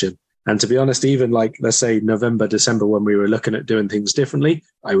question. And to be honest, even like, let's say November, December, when we were looking at doing things differently,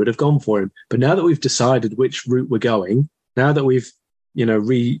 I would have gone for him. But now that we've decided which route we're going, now that we've,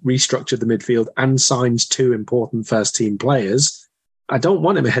 restructured the midfield and signed 2 important first team players, I don't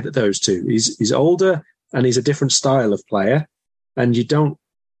want him ahead of those 2. He's older and he's a different style of player. And you don't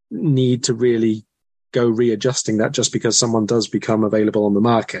need to really go readjusting that just because someone does become available on the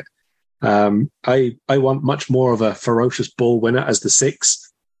market. I want much more of a ferocious ball winner as the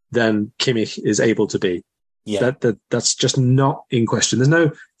 6 than Kimmich is able to be. Yeah. That's just not in question. There's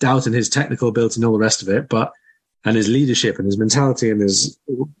no doubt in his technical ability and all the rest of it, and his leadership and his mentality and his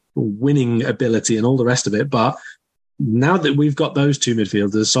winning ability and all the rest of it. But now that we've got those 2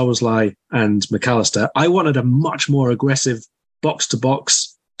 midfielders, Szoboszlai and McAllister, I wanted a much more aggressive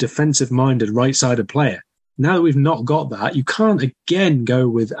box-to-box, defensive-minded, right-sided player. Now that we've not got that, you can't again go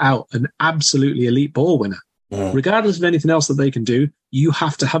without an absolutely elite ball winner. Regardless of anything else that they can do, you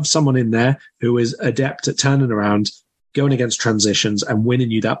have to have someone in there who is adept at turning around, going against transitions and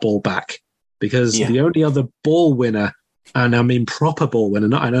winning you that ball back. Because the only other ball winner, and I mean proper ball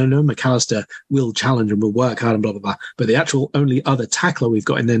winner, I don't know McAllister will challenge and will work hard and blah, blah, blah, but the actual only other tackler we've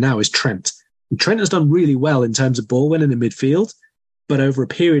got in there now is Trent. And Trent has done really well in terms of ball winning in midfield, but over a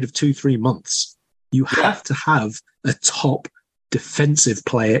period of 2-3 months, you have to have a top defensive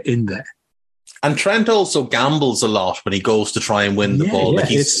player in there. And Trent also gambles a lot when he goes to try and win the ball. Like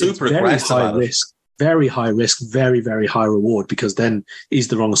he's super aggressive at it. Very high risk, very, very high reward, because then he's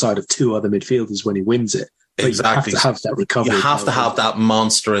the wrong side of 2 other midfielders when he wins it. But exactly. You have to have that recovery. You have to have that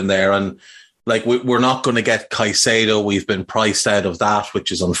monster in there. And like, we're not going to get Caicedo. We've been priced out of that,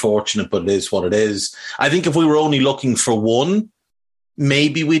 which is unfortunate, but it is what it is. I think if we were only looking for one,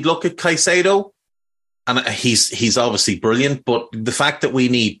 maybe we'd look at Caicedo. And he's obviously brilliant, but the fact that we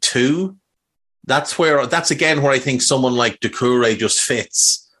need 2, that's again where I think someone like Doucouré just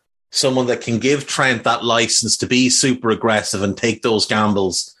fits. Someone that can give Trent that license to be super aggressive and take those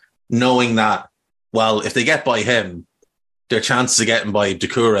gambles, knowing that, well, if they get by him, their chances of getting by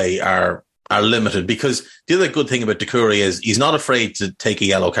Doucouré are limited. Because the other good thing about Doucouré is he's not afraid to take a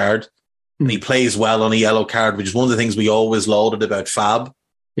yellow card. And he plays well on a yellow card, which is one of the things we always lauded about Fab.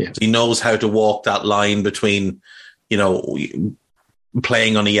 Yeah. So he knows how to walk that line between,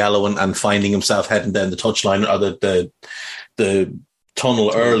 playing on a yellow and finding himself heading down the touchline or the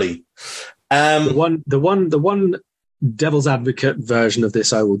tunnel early. The one devil's advocate version of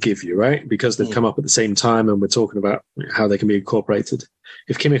this I will give you, right? Because they've come up at the same time and we're talking about how they can be incorporated.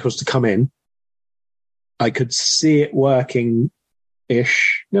 If Kimmich was to come in, I could see it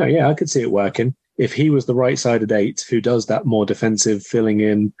working-ish. No, yeah, I could see it working. If he was the right-sided 8 who does that more defensive, filling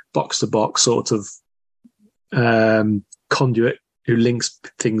in, box-to-box sort of conduit who links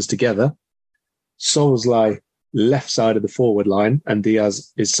things together, Szoboszlai left side of the forward line and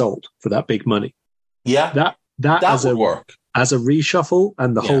Diaz is sold for that big money. Yeah. That would work. As a reshuffle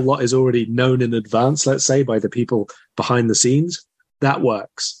and the whole lot is already known in advance, let's say, by the people behind the scenes, that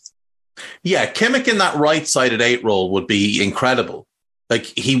works. Yeah, Kimmich in that right-sided 8 role would be incredible. Like,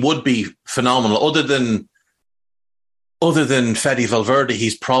 he would be phenomenal. Other than Fede Valverde,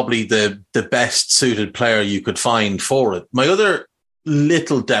 he's probably the best suited player you could find for it. My other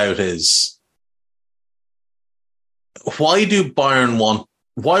little doubt is, why would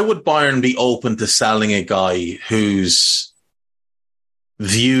Bayern be open to selling a guy who's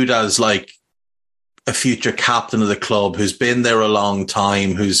viewed as like a future captain of the club, who's been there a long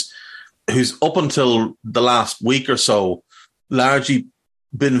time, who's up until the last week or so largely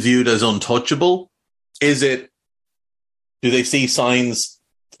been viewed as untouchable? Do they see signs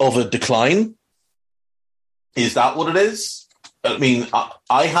of a decline? Is that what it is? I mean,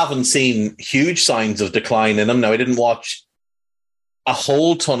 I haven't seen huge signs of decline in him. Now, I didn't watch a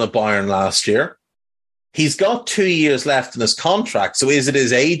whole ton of Bayern last year. He's got 2 years left in his contract. So is it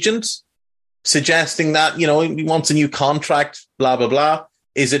his agent suggesting that, he wants a new contract, blah, blah, blah?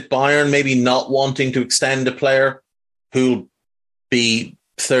 Is it Bayern maybe not wanting to extend a player who'll be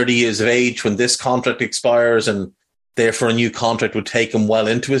 30 years of age when this contract expires, and therefore a new contract would take him well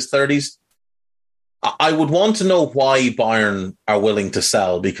into his 30s? I would want to know why Bayern are willing to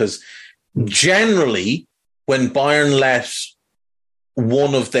sell, because generally when Bayern let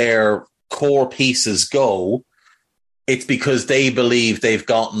one of their core pieces go, it's because they believe they've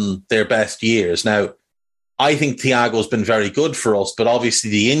gotten their best years. Now, I think Thiago's been very good for us, but obviously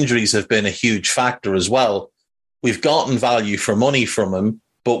the injuries have been a huge factor as well. We've gotten value for money from him,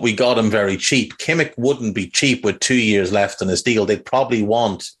 but we got him very cheap. Kimmich wouldn't be cheap with 2 years left on his deal. They'd probably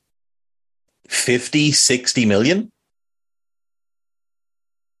want 50, 60 million.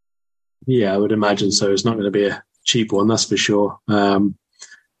 Yeah, I would imagine so. It's not going to be a cheap one, that's for sure. I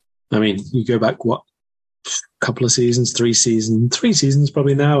mean, you go back, couple of seasons, 3 seasons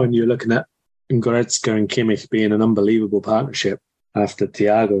probably now, and you're looking at Goretzka and Kimmich being an unbelievable partnership after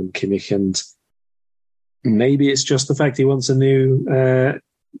Thiago and Kimmich. And maybe it's just the fact he wants a new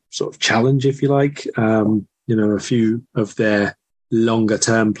sort of challenge, if you like. A few of their longer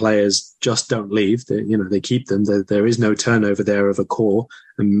term players just don't leave. They keep them. There is no turnover there of a core.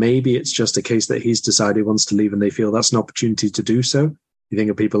 And maybe it's just a case that he's decided he wants to leave and they feel that's an opportunity to do so. You think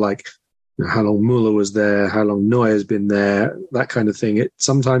of people like how long Muller was there, how long Neuer's been there, that kind of thing.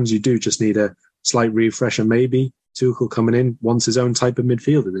 Sometimes you do just need a slight refresh, and maybe Tuchel coming in wants his own type of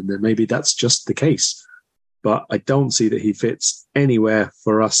midfielder, and then maybe that's just the case. But I don't see that he fits anywhere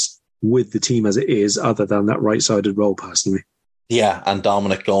for us with the team as it is, other than that right-sided role, personally. Yeah, and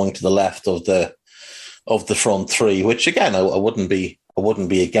Dominic going to the left of the front three, which again I wouldn't be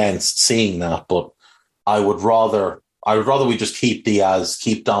against seeing that, but I would rather we just keep Diaz,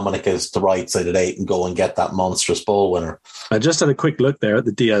 keep Dominic as the right side at 8, and go and get that monstrous ball winner. I just had a quick look there at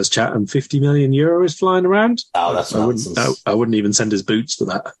the Diaz chat, and 50 million euro is flying around. Oh, that's nonsense. I wouldn't even send his boots for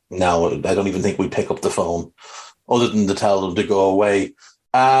that. No, I don't even think we'd pick up the phone, other than to tell them to go away.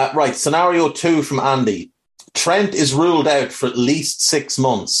 Right, scenario 2 from Andy. Trent is ruled out for at least 6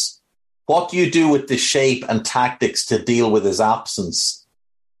 months. What do you do with the shape and tactics to deal with his absence?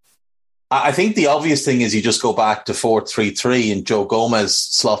 I think the obvious thing is you just go back to 4-3-3 and Joe Gomez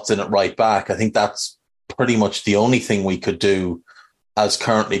slots in at right back. I think that's pretty much the only thing we could do as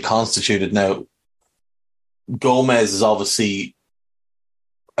currently constituted. Now, Gomez is obviously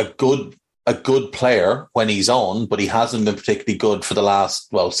a good player when he's on, but he hasn't been particularly good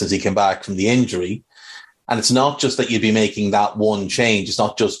for since he came back from the injury. And it's not just that you'd be making that one change. It's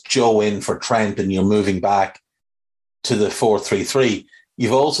not just Joe in for Trent and you're moving back to the 4-3-3.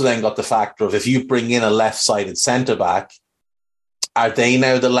 You've also then got the factor of if you bring in a left-sided centre-back, are they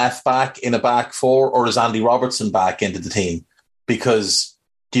now the left-back in a back four, or is Andy Robertson back into the team? Because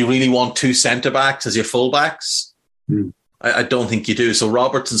do you really want 2 centre-backs as your full-backs? I don't think you do. So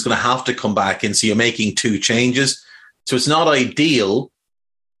Robertson's going to have to come back in, so you're making 2 changes. So it's not ideal.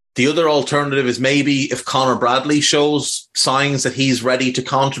 The other alternative is maybe if Conor Bradley shows signs that he's ready to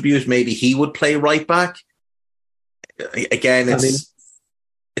contribute, maybe he would play right-back. Again,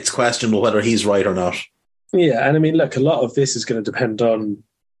 it's questionable whether he's right or not. Yeah, and I mean, look, a lot of this is going to depend on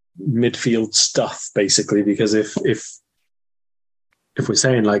midfield stuff, basically, because if we're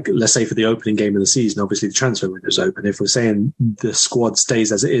saying, like, let's say for the opening game of the season, obviously the transfer window's open. If we're saying the squad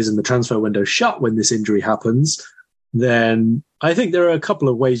stays as it is and the transfer window's shut when this injury happens, then I think there are a couple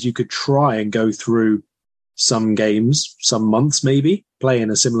of ways you could try and go through some games, some months maybe, play in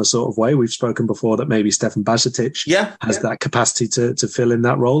a similar sort of way. We've spoken before that maybe Stefan Bajcetic has that capacity to fill in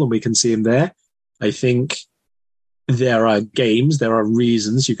that role, and we can see him there. I think there are games, there are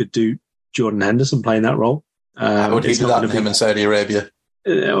reasons you could do Jordan Henderson playing that role. How would he do that him in Saudi Arabia?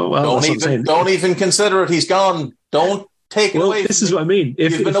 Don't even consider it. He's gone. Don't take it away. This is what I mean.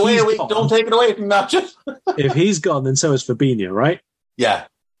 If you've been away a week, don't take it away from that. If he's gone, then so is Fabinho, right? Yeah.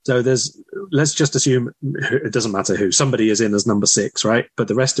 So let's just assume it doesn't matter who. Somebody is in as number 6, right? But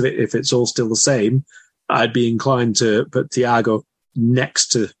the rest of it, if it's all still the same, I'd be inclined to put Thiago next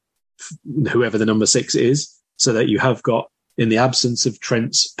to whoever the number 6 is, so that you have got, in the absence of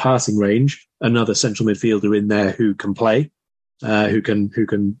Trent's passing range, another central midfielder in there who can play, who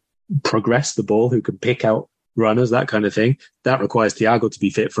can progress the ball, who can pick out runners, that kind of thing. That requires Thiago to be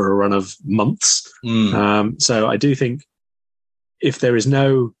fit for a run of months. So I do think if there is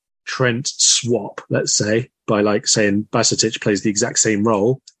no Trent swap, let's say, by like saying Bajcetic plays the exact same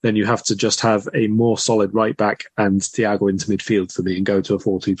role, then you have to just have a more solid right back and Thiago into midfield for me and go to a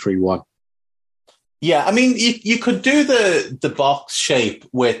 4-2-3-1. Yeah, I mean, you could do the box shape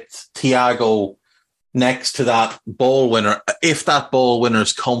with Thiago next to that ball winner, if that ball winner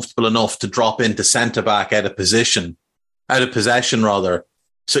is comfortable enough to drop into centre-back out of possession rather.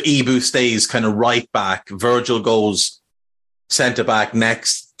 So Ibu stays kind of right back. Virgil goes centre-back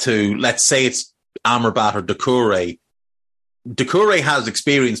next to, let's say it's Amrabat or Doucouré. Doucouré has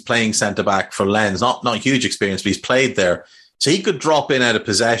experience playing centre-back for Lens. Not huge experience, but he's played there. So he could drop in out of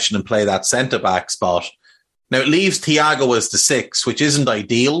possession and play that centre-back spot. Now, it leaves Thiago as the 6, which isn't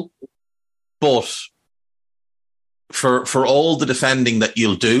ideal, but for all the defending that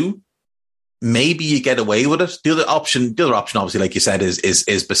you'll do, maybe you get away with it. The other option, obviously, like you said, is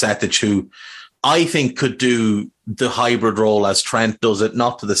Bajcetic, who I think could do the hybrid role as Trent does it,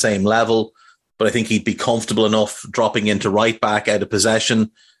 not to the same level, but I think he'd be comfortable enough dropping into right back out of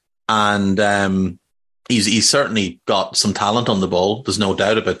possession. And he's certainly got some talent on the ball. There's no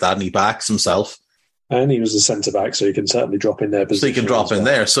doubt about that, and he backs himself. And he was a centre back, so he can certainly drop in there. So he can drop in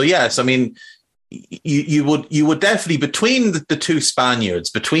there. So yes, I mean, you would definitely, between the two Spaniards,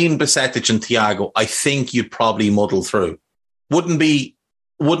 between Bajcetic and Thiago, I think you'd probably muddle through. Wouldn't be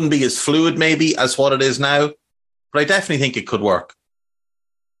as fluid maybe as what it is now, but I definitely think it could work.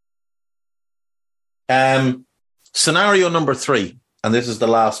 Scenario number 3, and this is the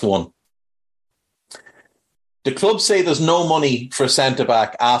last one. The club say there's no money for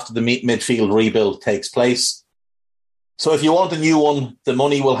centre-back after the midfield rebuild takes place. So if you want a new one, the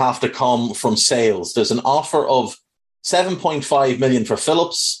money will have to come from sales. There's an offer of 7.5 million for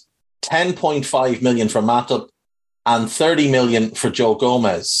Phillips, 10.5 million for Matip, and 30 million for Joe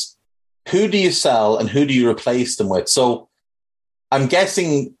Gomez. Who do you sell and who do you replace them with? So I'm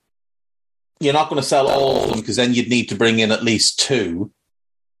guessing you're not going to sell all of them, because then you'd need to bring in at least 2.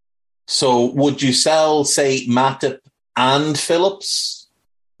 So would you sell, say, Matip and Phillips,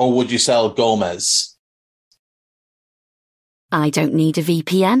 or would you sell Gomez? I don't need a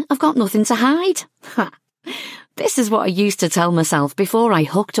VPN. I've got nothing to hide. This is what I used to tell myself before I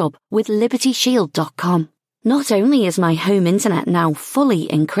hooked up with LibertyShield.com. Not only is my home internet now fully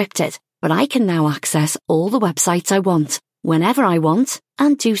encrypted, but I can now access all the websites I want, whenever I want,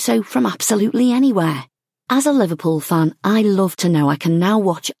 and do so from absolutely anywhere. As a Liverpool fan, I love to know I can now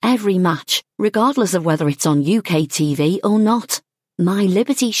watch every match, regardless of whether it's on UK TV or not. My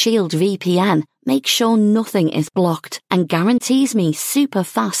Liberty Shield VPN makes sure nothing is blocked and guarantees me super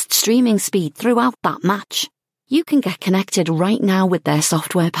fast streaming speed throughout that match. You can get connected right now with their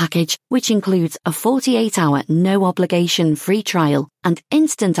software package, which includes a 48-hour no-obligation free trial and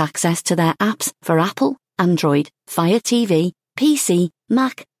instant access to their apps for Apple, Android, Fire TV, PC,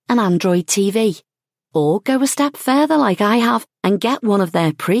 Mac, and Android TV. Or go a step further like I have and get one of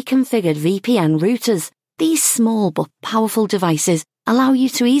their pre-configured VPN routers. These small but powerful devices allow you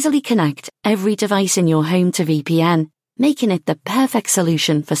to easily connect every device in your home to VPN, making it the perfect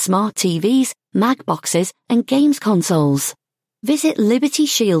solution for smart TVs, Mac boxes, and games consoles. Visit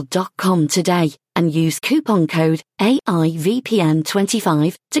LibertyShield.com today and use coupon code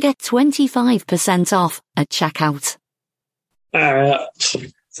AIVPN25 to get 25% off at checkout.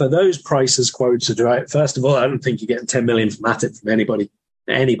 For those prices quoted, right, first of all, I don't think you're getting 10 million from Matip from anybody,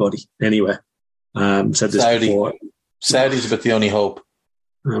 anywhere. Said this before. Saudi's about the only hope.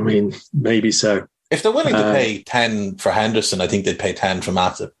 I mean, maybe so. If they're willing to pay 10 for Henderson, I think they'd pay 10 for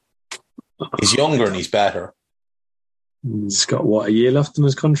Matip. He's younger and he's better. He's got, a year left on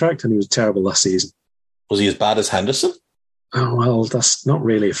his contract, and he was terrible last season. Was he as bad as Henderson? Oh, well, that's not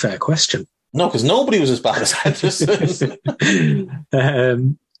really a fair question. No, because nobody was as bad as Henderson.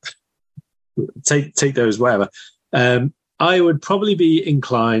 Take those wherever. I would probably be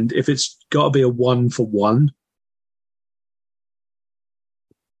inclined, if it's got to be a 1-for-1,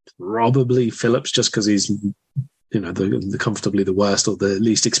 probably Phillips, just because he's, the comfortably the worst or the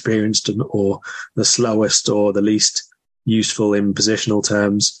least experienced, or the slowest or the least useful in positional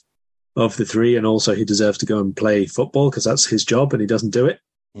terms of the 3. And also he deserves to go and play football because that's his job and he doesn't do it.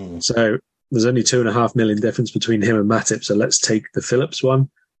 So there's only 2.5 million difference between him and Matip. So let's take the Phillips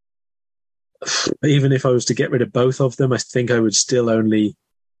one. Even if I was to get rid of both of them, I think I would still only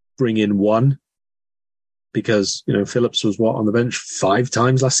bring in one, because, Phillips was on the bench 5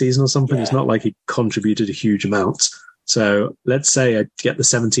 times last season or something. Yeah. It's not like he contributed a huge amount. So let's say I get the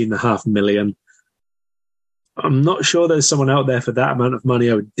 17.5 million. I'm not sure there's someone out there for that amount of money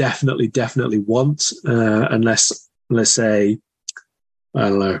I would definitely want, unless, let's say, I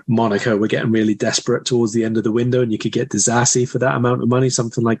don't know, Monaco were getting really desperate towards the end of the window and you could get Disasi for that amount of money,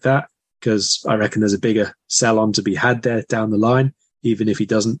 something like that, because I reckon there's a bigger sell-on to be had there down the line, even if he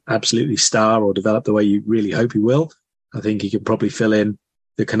doesn't absolutely star or develop the way you really hope he will. I think he could probably fill in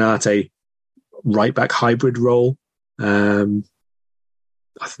the Konate right-back hybrid role. I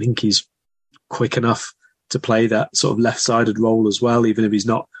think he's quick enough to play that sort of left-sided role as well, even if he's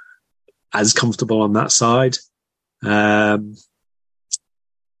not as comfortable on that side.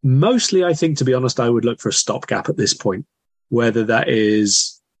 Mostly, I think, to be honest, I would look for a stopgap at this point, whether that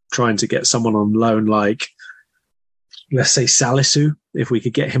is trying to get someone on loan like, let's say, Salisu, if we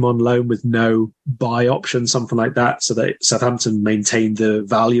could get him on loan with no buy option, something like that, so that Southampton maintain the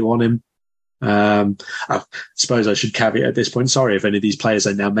value on him. I suppose I should caveat at this point, sorry if any of these players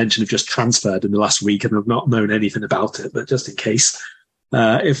I now mentioned have just transferred in the last week and I've not known anything about it, but just in case.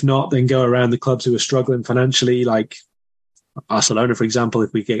 If not, then go around the clubs who are struggling financially, like Barcelona, for example.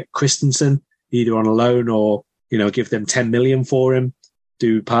 If we get Christensen either on a loan or, give them 10 million for him,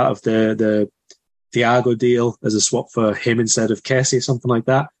 do part of the Thiago deal as a swap for him instead of Kessie or something like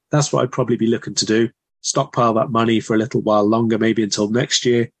that. That's what I'd probably be looking to do. Stockpile that money for a little while longer, maybe until next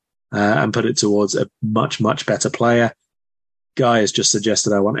year, and put it towards a much, much better player. Guy has just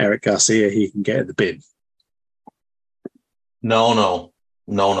suggested I want Eric Garcia. He can get in the bin. No.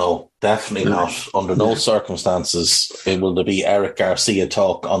 Definitely not. Under no circumstances will there be Eric Garcia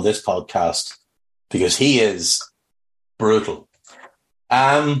talk on this podcast, because he is brutal.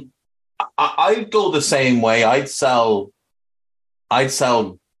 I'd go the same way. I'd sell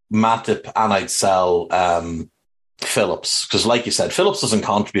Matip and I'd sell Phillips, because like you said, Phillips doesn't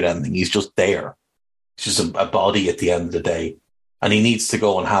contribute anything. He's just there. He's just a body at the end of the day, and he needs to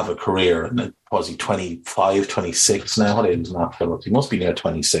go and have a career. And was he 25, 26 now? What age is Matt Phillips? He must be near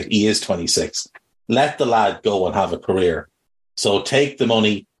 26. He is 26. Let the lad go and have a career. So take the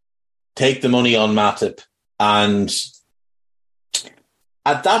money on Matip, and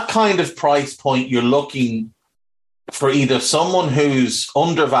at that kind of price point, you're looking for either someone who's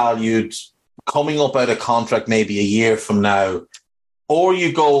undervalued, coming up out of contract maybe a year from now, or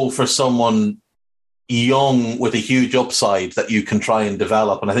you go for someone young with a huge upside that you can try and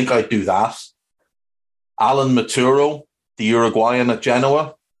develop. And I think I'd do that. Alan Maturo, the Uruguayan at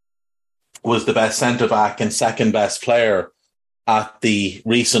Genoa, was the best centre-back and second best player at the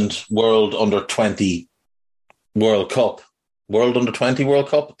recent World Under-20 World Cup. World Under-20 World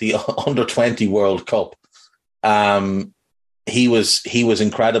Cup? The Under-20 World Cup. He was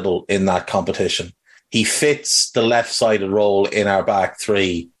incredible in that competition. He fits the left-sided role in our back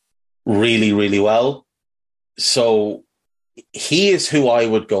three really, really well. So he is who I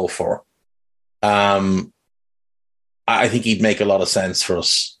would go for. I think he'd make a lot of sense for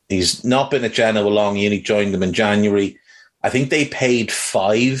us. He's not been at Genoa long. He only joined them in January. I think they paid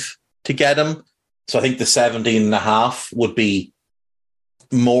 5 to get him. So I think the 17.5 would be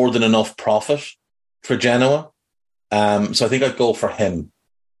more than enough profit for Genoa. So I think I'd go for him.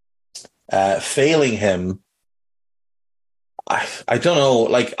 Failing him, I don't know.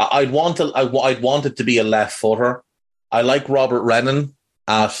 Like I'd want it to be a left footer. I like Robert Renan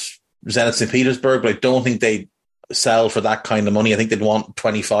at Zenit St. Petersburg, but I don't think they'd sell for that kind of money. I think they'd want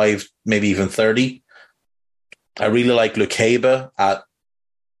 25, maybe even 30. I really like Lukeba at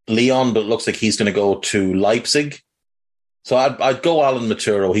Lyon, but it looks like he's going to go to Leipzig. So I'd go Alan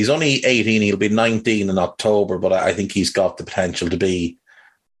Maturo. He's only 18. He'll be 19 in October, but I think he's got the potential to be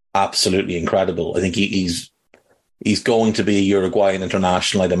absolutely incredible. I think he's going to be a Uruguayan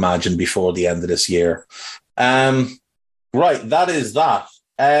international, I'd imagine, before the end of this year. Right, that is that.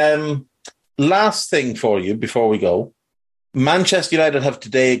 Last thing for you before we go. Manchester United have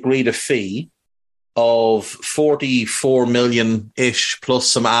today agreed a fee of 44 million-ish plus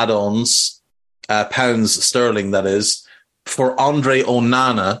some add-ons, pounds sterling, that is, for Andre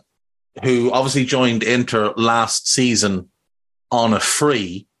Onana, who obviously joined Inter last season on a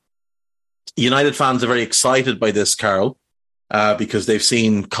free. United fans are very excited by this, Karl, because they've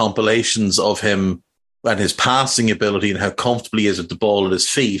seen compilations of him and his passing ability and how comfortable he is with the ball at his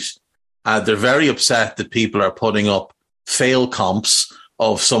feet. They're very upset that people are putting up fail comps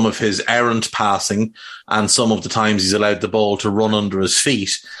of some of his errant passing and some of the times he's allowed the ball to run under his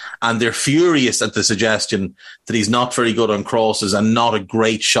feet. And they're furious at the suggestion that he's not very good on crosses and not a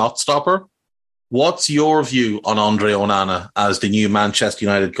great shot stopper. What's your view on Andre Onana as the new Manchester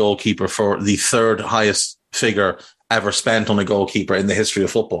United goalkeeper for the third highest figure ever spent on a goalkeeper in the history of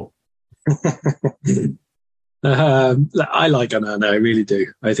football? I like Onana, I really do.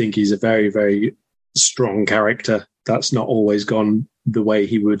 I think he's a very, very strong character. That's not always gone the way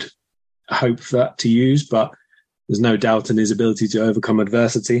he would hope that to use, but there's no doubt in his ability to overcome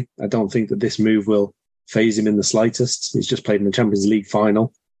adversity. I don't think that this move will phase him in the slightest. He's just played in the Champions League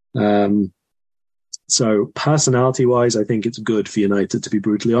final. So personality-wise, I think it's good for United, to be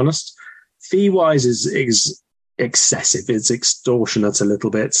brutally honest. Fee-wise is excessive. It's extortionate a little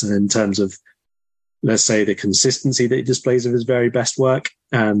bit in terms of, let's say, the consistency that he displays of his very best work,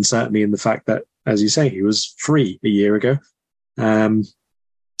 and certainly in the fact that, as you say, he was free a year ago.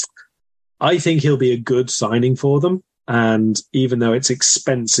 I think he'll be a good signing for them. And even though it's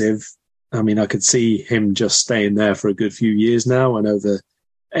expensive, I mean, I could see him just staying there for a good few years now. And over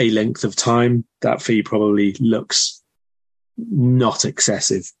a length of time, that fee probably looks not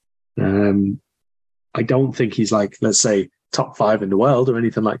excessive. I don't think he's like, let's say, top 5 in the world or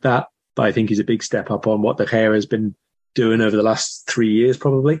anything like that. But I think he's a big step up on what De Gea has been doing over the last 3 years,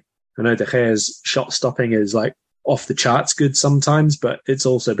 probably. I know De Gea's shot stopping is like off the charts good sometimes, but it's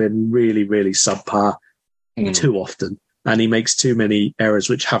also been really, really subpar too often. And he makes too many errors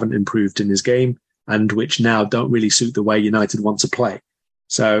which haven't improved in his game and which now don't really suit the way United want to play.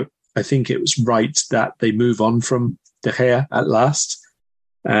 So I think it was right that they move on from De Gea at last.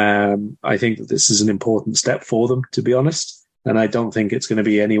 I think that this is an important step for them, to be honest. And I don't think it's going to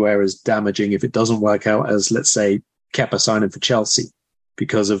be anywhere as damaging if it doesn't work out as, let's say, Kepa signing for Chelsea,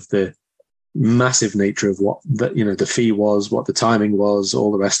 because of the massive nature of what the fee was, what the timing was,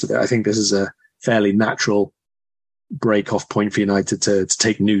 all the rest of it. I think this is a fairly natural break-off point for United to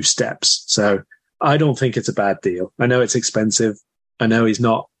take new steps. So I don't think it's a bad deal. I know it's expensive. I know he's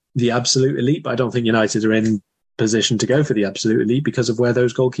not the absolute elite, but I don't think United are in position to go for the absolute elite because of where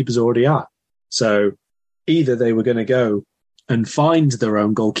those goalkeepers already are. So either they were going to go and find their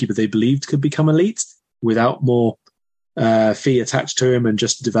own goalkeeper they believed could become elite without more fee attached to him and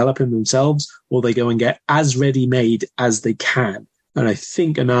just develop him themselves, or they go and get as ready-made as they can. And I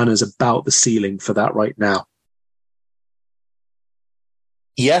think Onana's about the ceiling for that right now.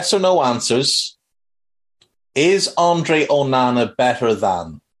 Yes or no answers. Is Andre Onana better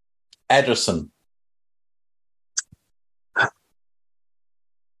than Ederson?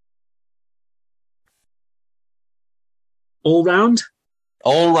 All round?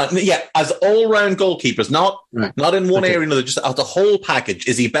 All round, yeah, as all-round goalkeepers, not in one area or another, just as the whole package.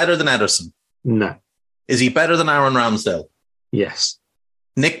 Is he better than Ederson? No. Is he better than Aaron Ramsdale? Yes.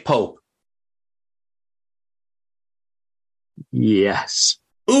 Nick Pope? Yes.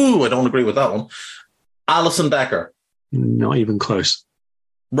 Ooh, I don't agree with that one. Alisson Becker? Not even close.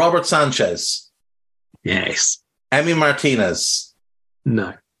 Robert Sanchez? Yes. Emi Martinez?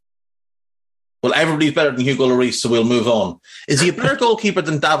 No. Well, everybody's better than Hugo Lloris, so we'll move on. Is he a better goalkeeper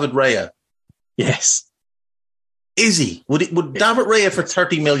than David Raya? Yes. Is he? Would David Raya for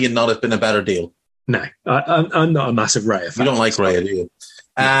 30 million not have been a better deal? No. I'm not a massive Raya fan. You don't like Raya, do you?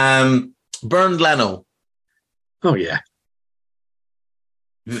 No. Bernd Leno? Oh, yeah.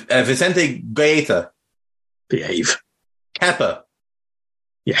 Vicente Guaita? Behave. Kepa?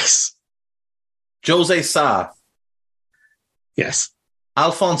 Yes. Jose Sa? Yes.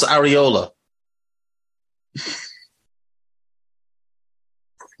 Alphonse Areola?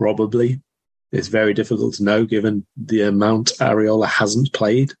 Probably. It's very difficult to know given the amount Areola hasn't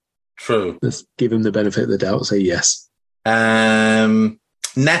played. True. Let's give him the benefit of the doubt, say yes. Neto?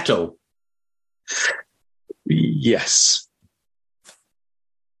 Yes.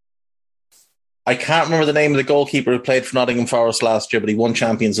 I can't remember the name of the goalkeeper who played for Nottingham Forest last year, but he won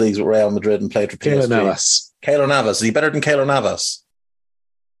Champions Leagues with Real Madrid and played for PSG. Keylor Navas. Is he better than Keylor Navas?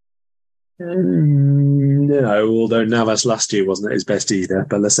 No, although Navas last year wasn't at his best either.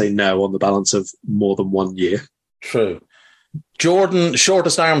 But let's say no on the balance of more than 1 year. True. Jordan,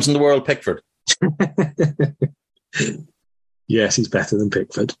 shortest arms in the world, Pickford. Yes, he's better than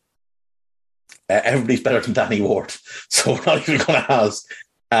Pickford. Everybody's better than Danny Ward, so we're not even going to ask.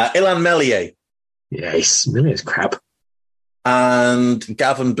 Ilan Meslier. Yes, Mellier's crap. And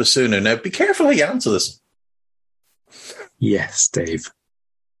Gavin Basunu. Now, be careful how you answer this. Yes, Dave.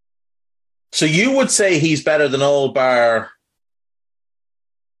 So you would say he's better than all bar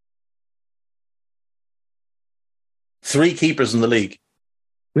 3 keepers in the league?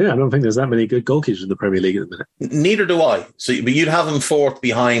 Yeah, I don't think there's that many good goalkeepers in the Premier League at the minute. Neither do I. But you'd have him fourth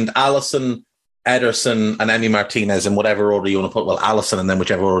behind Alisson, Ederson, and Emi Martinez in whatever order you want to put. Well, Alisson, and then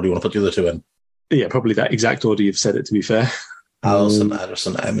whichever order you want to put the other 2 in. Yeah, probably that exact order you've said it, to be fair. Alisson,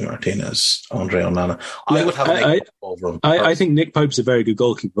 Ederson, Emi Martinez, Andre Onana. I would have Nick Pope over him. I think Nick Pope's a very good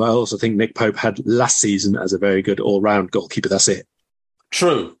goalkeeper, but I also think Nick Pope had last season as a very good all-round goalkeeper. That's it.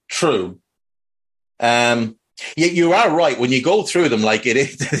 True. You are right. When you go through them, like it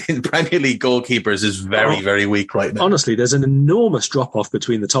is in Premier League goalkeepers is very, very weak right now. Honestly, there's an enormous drop-off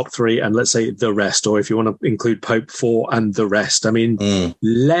between the top three and, let's say, the rest, or if you want to include Pope 4 and the rest. I mean,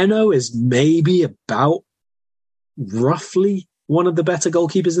 Leno is maybe about roughly one of the better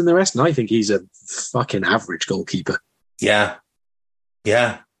goalkeepers than the rest, and I think he's a fucking average goalkeeper. Yeah.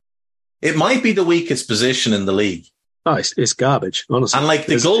 It might be the weakest position in the league. Oh, it's garbage, honestly. And like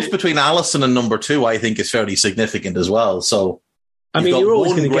the gulf between Alisson and number 2, I think is fairly significant as well. So, I mean, you're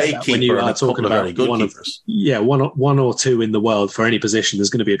always going to get that when you are talking about very good keepers. One or two in the world for any position. There's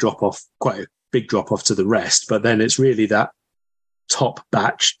going to be a drop off, quite a big drop off to the rest. But then it's really that top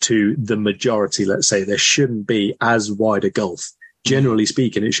batch to the majority. Let's say there shouldn't be as wide a gulf. Generally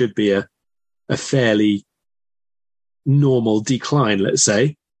speaking, it should be a fairly normal decline. Let's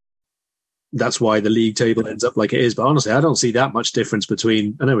say. That's why the league table ends up like it is. But honestly, I don't see that much difference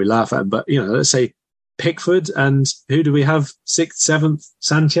between, I know we laugh at him, but, let's say Pickford and who do we have? 6th, 7th?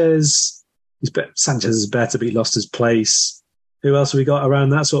 Sanchez. Sanchez is better, but he lost his place. Who else have we got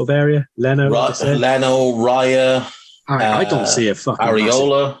around that sort of area? Leno, Raya. I don't see a fucking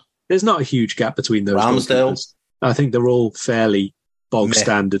Areola. Massive. There's not a huge gap between those. Ramsdale. I think they're all fairly bog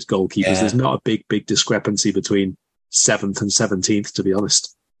standard goalkeepers. Yeah. There's not a big discrepancy between 7th and 17th, to be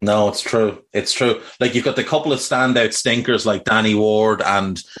honest. No, it's true. It's true. Like you've got the couple of standout stinkers like Danny Ward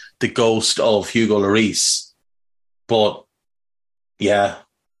and the ghost of Hugo Lloris. But yeah,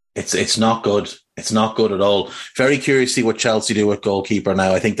 it's not good. It's not good at all. Very curious to see what Chelsea do with goalkeeper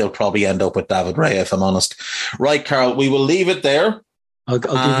now. I think they'll probably end up with David Raya, if I'm honest. Right, Karl, we will leave it there. I'll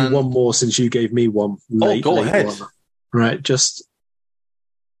give you one more since you gave me one. Go ahead. One. Right, just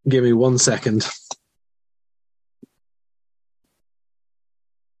give me 1 second.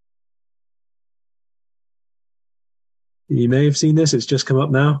 You may have seen this. It's just come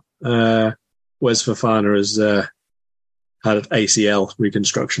up now. Wes Fofana has had ACL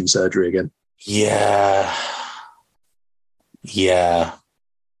reconstruction surgery again. Yeah.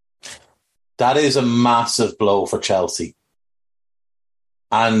 That is a massive blow for Chelsea.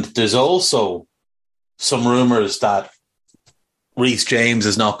 And there's also some rumours that Reece James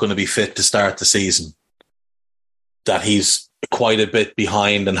is not going to be fit to start the season. That he's quite a bit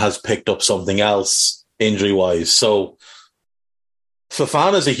behind and has picked up something else injury-wise. So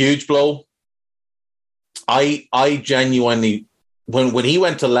Fofana's a huge blow. I genuinely, when he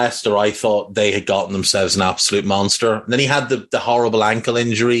went to Leicester, I thought they had gotten themselves an absolute monster. And then he had the horrible ankle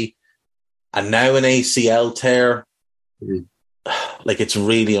injury and now an ACL tear. Like, it's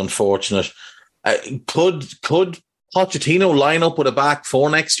really unfortunate. Could Pochettino line up with a back 4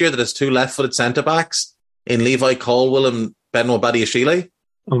 next year that has 2 left-footed centre-backs in Levi Colwill and Benoit Badiashile?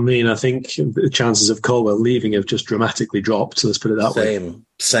 I mean, I think the chances of Colwell leaving have just dramatically dropped. Let's put it that way.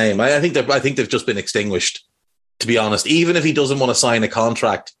 Same. I think they've just been extinguished, to be honest. Even if he doesn't want to sign a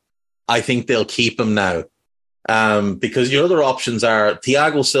contract, I think they'll keep him now. Because your other options are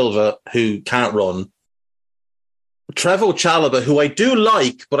Thiago Silva, who can't run, Trevoh Chalobah, who I do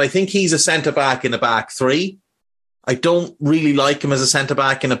like, but I think he's a centre-back in a back 3. I don't really like him as a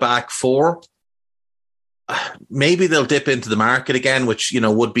centre-back in a back 4. Maybe they'll dip into the market again, which,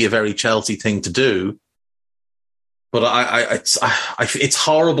 would be a very Chelsea thing to do. But it's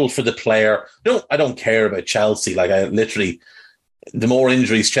horrible for the player. I don't care about Chelsea. Like, the more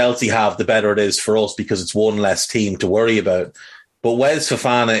injuries Chelsea have, the better it is for us because it's one less team to worry about. But Wes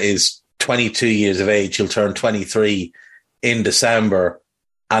Fofana is 22 years of age. He'll turn 23 in December.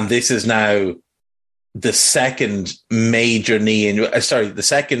 And this is now the second major knee injury.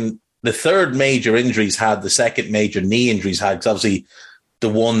 The third major injuries had, the second major knee injuries had, because obviously the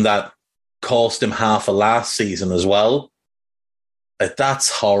one that cost him half of last season as well. That's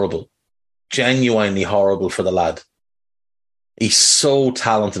horrible. Genuinely horrible for the lad. He's so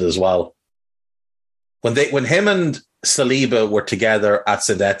talented as well. When him and Saliba were together at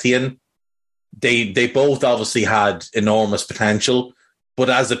St Etienne, they both obviously had enormous potential.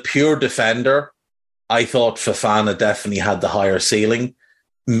 But as a pure defender, I thought Fofana definitely had the higher ceiling.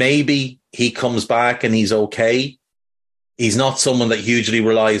 Maybe he comes back and he's okay. He's not someone that hugely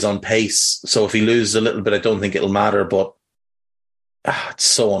relies on pace. So if he loses a little bit, I don't think it'll matter. But it's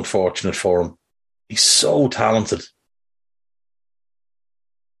so unfortunate for him. He's so talented.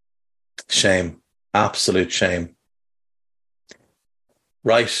 Shame. Absolute shame.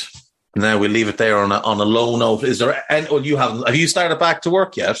 Right. Now we'll leave it there on a low note. Is there any, have you started back to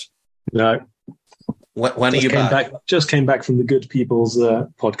work yet? No. When are you back? Just came back from the Good People's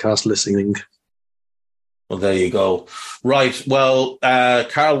podcast listening. Well, there you go. Right. Well,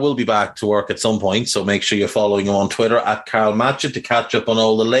 Karl will be back to work at some point, so make sure you're following him on Twitter at Karl Matchett to catch up on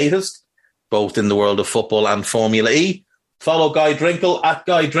all the latest. both in the world of football and Formula E. Follow Guy Drinkle at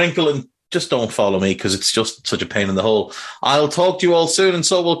Guy Drinkle, and just don't follow me because it's just such a pain in the hole. I'll talk to you all soon, and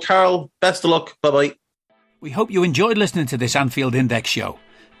so will Karl. Best of luck. Bye-bye. We hope you enjoyed listening to this Anfield Index show.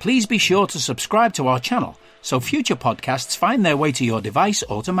 Please be sure to subscribe to our channel so future podcasts find their way to your device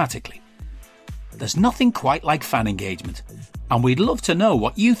automatically. There's nothing quite like fan engagement, and we'd love to know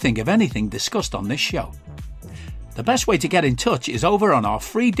what you think of anything discussed on this show. The best way to get in touch is over on our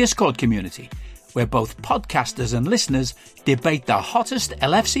free Discord community, where both podcasters and listeners debate the hottest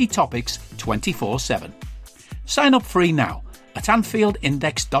LFC topics 24/7. Sign up free now at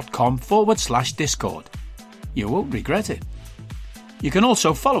AnfieldIndex.com/Discord. You won't regret it. You can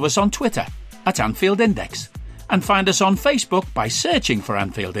also follow us on Twitter at Anfield Index and find us on Facebook by searching for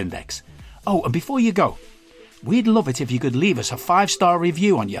Anfield Index. Oh, and before you go, we'd love it if you could leave us a 5-star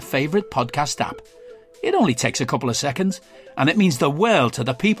review on your favourite podcast app. It only takes a couple of seconds, and it means the world to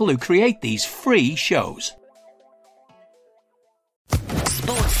the people who create these free shows.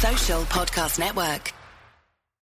 Sports Social Podcast Network.